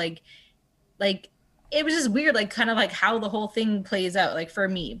weird. Like it was just weird, like kind of like how the whole thing plays out, like for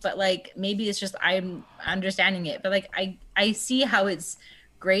me. But like maybe it's just I'm understanding it, but like I see how it's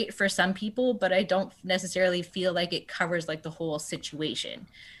great for some people, but I don't necessarily feel like it covers like the whole situation.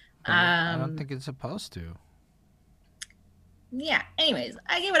 But I don't um think it's supposed to. yeah, anyways,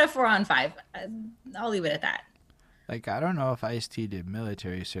 I gave it a 4 on 5. I'll leave it at that. Like I don't know if Ice-T did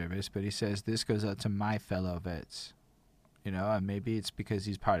military service, but he says this goes out to my fellow vets. And maybe it's because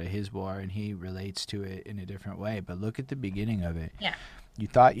he's part of his war and he relates to it in a different way. But look at the beginning of it. Yeah. You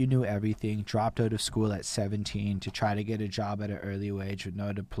thought you knew everything, dropped out of school at 17 to try to get a job at an early wage with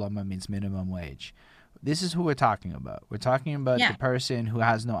no diploma means minimum wage. This is who we're talking about. We're talking about Yeah. the person who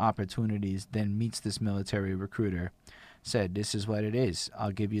has no opportunities, then meets this military recruiter, said, this is what it is.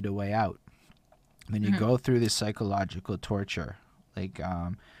 I'll give you the way out. Then you Hmm. go through this psychological torture. Like,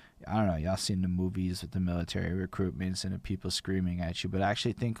 I don't know, y'all seen the movies with the military recruitments and the people screaming at you, but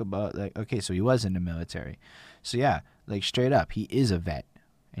actually think about, like, okay, so he was in the military. So yeah, like straight up, he is a vet.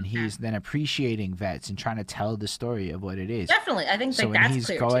 And Okay. he's then appreciating vets and trying to tell the story of what it is. Definitely, I think So like when that's he's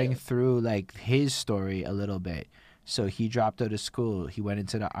clear going too. through like his story a little bit, so he dropped out of school, he went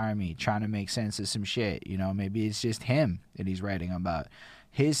into the army, trying to make sense of some shit. Maybe it's just him that he's writing about,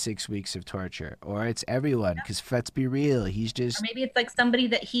 his 6 weeks of torture, or it's everyone. Because let's be real, he's Or just. maybe it's like somebody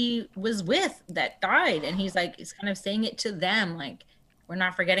that he was with that died, and he's kind of saying it to them, like, we're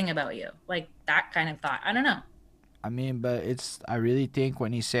not forgetting about you. Like that kind of thought. I don't know. I mean, but it's. I really think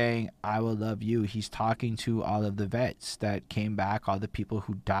when he's saying "I will love you," he's talking to all of the vets that came back, all the people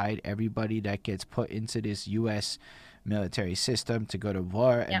who died, everybody that gets put into this U.S. military system to go to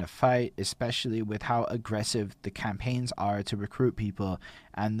war and Yeah. to fight, especially with how aggressive the campaigns are to recruit people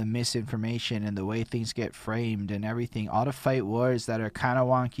and the misinformation and the way things get framed and everything. All to fight wars that are kind of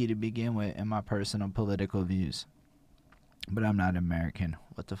wonky to begin with, in my personal political views. But I'm not American.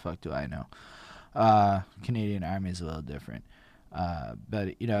 What the fuck do I know? Canadian Army is a little different.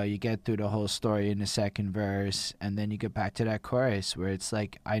 But you get through the whole story in the second verse, and then you get back to that chorus where it's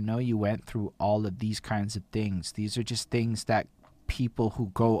like, I know you went through all of these kinds of things. These are just things that people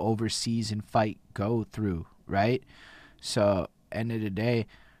who go overseas and fight go through, right? So, end of the day,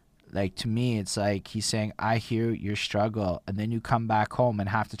 Like, to me, it's like he's saying, I hear your struggle, and then you come back home and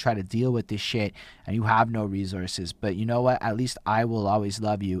have to try to deal with this shit, and you have no resources. But you know what? At least I will always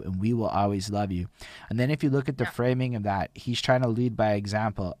love you, and we will always love you. And then if you look at the Yeah. framing of that, he's trying to lead by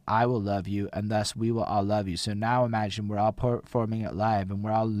example. I will love you, and thus we will all love you. So now imagine we're all performing it live, and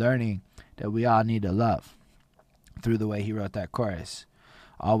we're all learning that we all need to love through the way he wrote that chorus.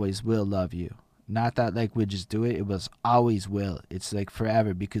 Always will love you. Not that like we just do it. It was always will. It's like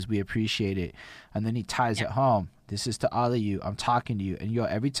forever because we appreciate it. And then he ties Yeah. it home. This is to all of you. I'm talking to you. And yo,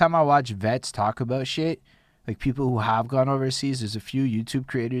 every time I watch vets talk about shit, like people who have gone overseas, there's a few YouTube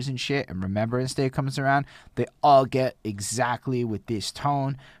creators and shit, and Remembrance Day comes around, they all get exactly with this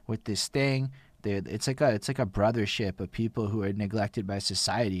tone, with this thing. It's like a brothership of people who are neglected by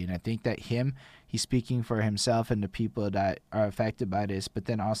society. And I think that he's speaking for himself and the people that are affected by this, but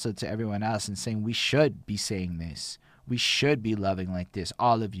then also to everyone else and saying we should be saying this. We should be loving like this,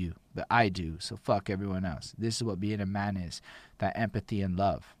 all of you. But I do, so fuck everyone else. This is what being a man is, that empathy and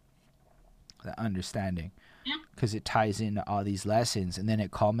love, that understanding. Yeah. Because it ties into all these lessons, and then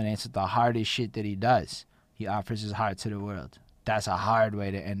it culminates with the hardest shit that he does. He offers his heart to the world. That's a hard way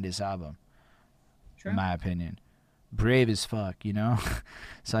to end this album, True. in my opinion. Brave as fuck, you know?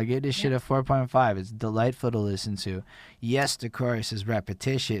 So I gave this shit Yeah. a 4.5. It's delightful to listen to. Yes, the chorus is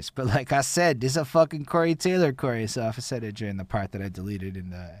repetitious, but like I said, this is a fucking Corey Taylor chorus. So I said it during the part that I deleted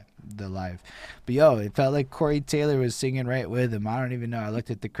in the live. But yo, it felt like Corey Taylor was singing right with him. I don't even know. I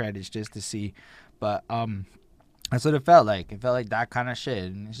looked at the credits just to see. But that's what it felt like. It felt like that kind of shit,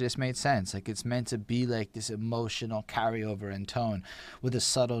 and it just made sense. Like it's meant to be like this emotional carryover in tone, with a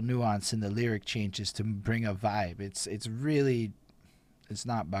subtle nuance in the lyric changes to bring a vibe. It's really, it's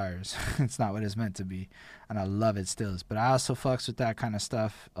not bars. It's not what it's meant to be, and I love it still. But I also fucks with that kind of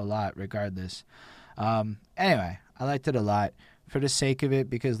stuff a lot, regardless. Anyway, I liked it a lot. For the sake of it,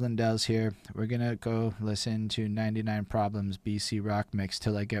 because Lindell's here, we're gonna go listen to 99 Problems BC Rock Mix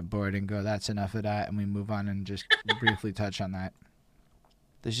till I get bored and go, that's enough of that, and we move on and just briefly touch on that.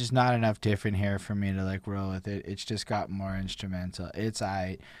 There's just not enough different here for me to like roll with it. It's just got more instrumental. It's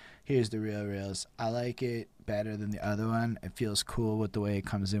aight. Here's the real reals. I like it better than the other one. It feels cool with the way it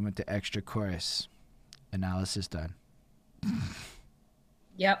comes in with the extra chorus. Analysis done.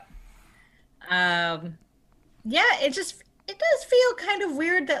 Yep. Yeah, it does feel kind of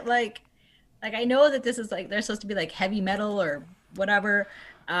weird that like I know that this is like they're supposed to be like heavy metal or whatever.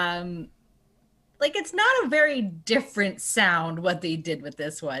 Like it's not a very different sound what they did with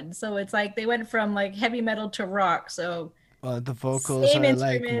this one. So it's like they went from like heavy metal to rock. So Well, the vocals same are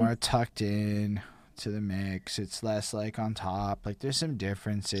like more instruments. tucked in to the mix. It's less like on top. Like there's some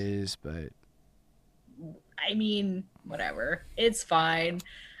differences, but I mean, whatever. It's fine.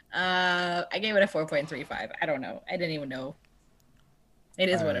 I gave it a 4.35. I don't know. I didn't even know. It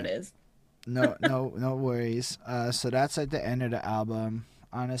is all what it right. is. No worries. So that's at the end of the album.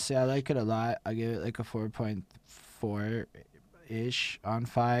 Honestly, I like it a lot. I give it like a 4.4 ish on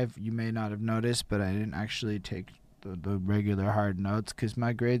 5. You may not have noticed, but I didn't actually take the regular hard notes because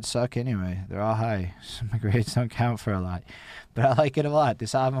my grades suck anyway. They're all high, so my grades don't count for a lot. But I like it a lot.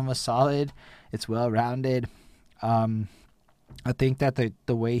 This album was solid. It's well rounded. I think that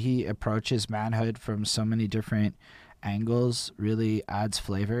the way he approaches manhood from so many different angles really adds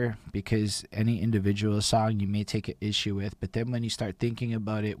flavor, because any individual song you may take an issue with, but then when you start thinking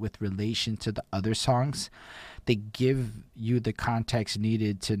about it with relation to the other songs, they give you the context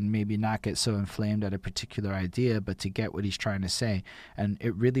needed to maybe not get so inflamed at a particular idea, but to get what he's trying to say. And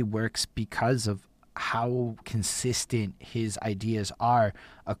it really works because of how consistent his ideas are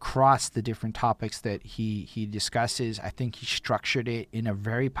across the different topics that he discusses. I think he structured it in a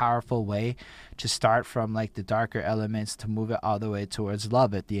very powerful way to start from like the darker elements to move it all the way towards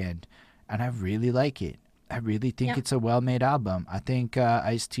love at the end. And I really like it. I really think Yeah. it's a well-made album. I think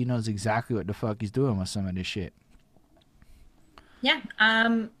Ice-T knows exactly what the fuck he's doing with some of this shit. Yeah.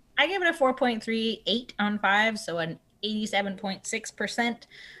 I gave it a 4.38 on 5, so an 87.6%.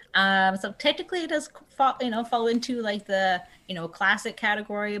 So technically it does fall into like the, classic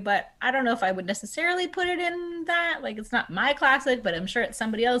category, but I don't know if I would necessarily put it in that. Like it's not my classic, but I'm sure it's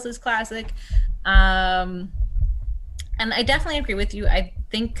somebody else's classic. And I definitely agree with you. I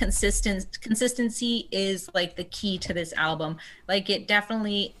think consistency is like the key to this album. Like it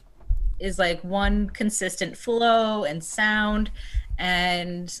definitely is like one consistent flow and sound,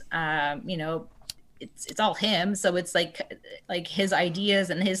 and it's all him, so it's like his ideas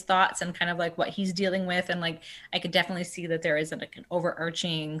and his thoughts and kind of like what he's dealing with, and like I could definitely see that there isn't like an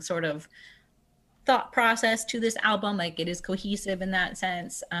overarching sort of thought process to this album. Like it is cohesive in that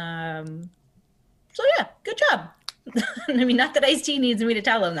sense. So yeah, good job. I mean, not that Ice-T needs me to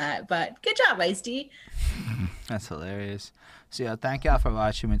tell him that, but good job, Ice-T. That's hilarious. So yeah, thank y'all for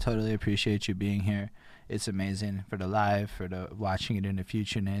watching. We totally appreciate you being here. It's amazing for the live, for the watching it in the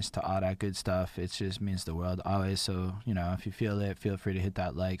futureness, to all that good stuff. It just means the world always. So, you know, if you feel it, feel free to hit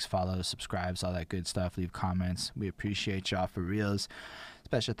that likes, follow, subscribes, all that good stuff. Leave comments. We appreciate y'all for reals.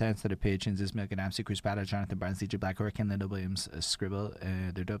 Special thanks to the patrons: Is Milk and Amsey, Chris Batter, Jonathan Barnes, DJ Black, Hurricane, Linda Williams, Scribble.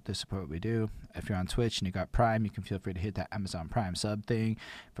 They're dope. They support what we do. If you're on Twitch and you got Prime, you can feel free to hit that Amazon Prime sub thing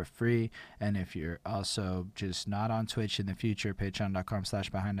for free. And if you're also just not on Twitch in the future,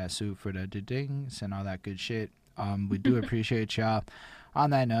 patreon.com/behindthatsuit for the dings and all that good shit. We do appreciate y'all. On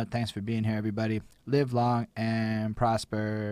that note, thanks for being here, everybody. Live long and prosper.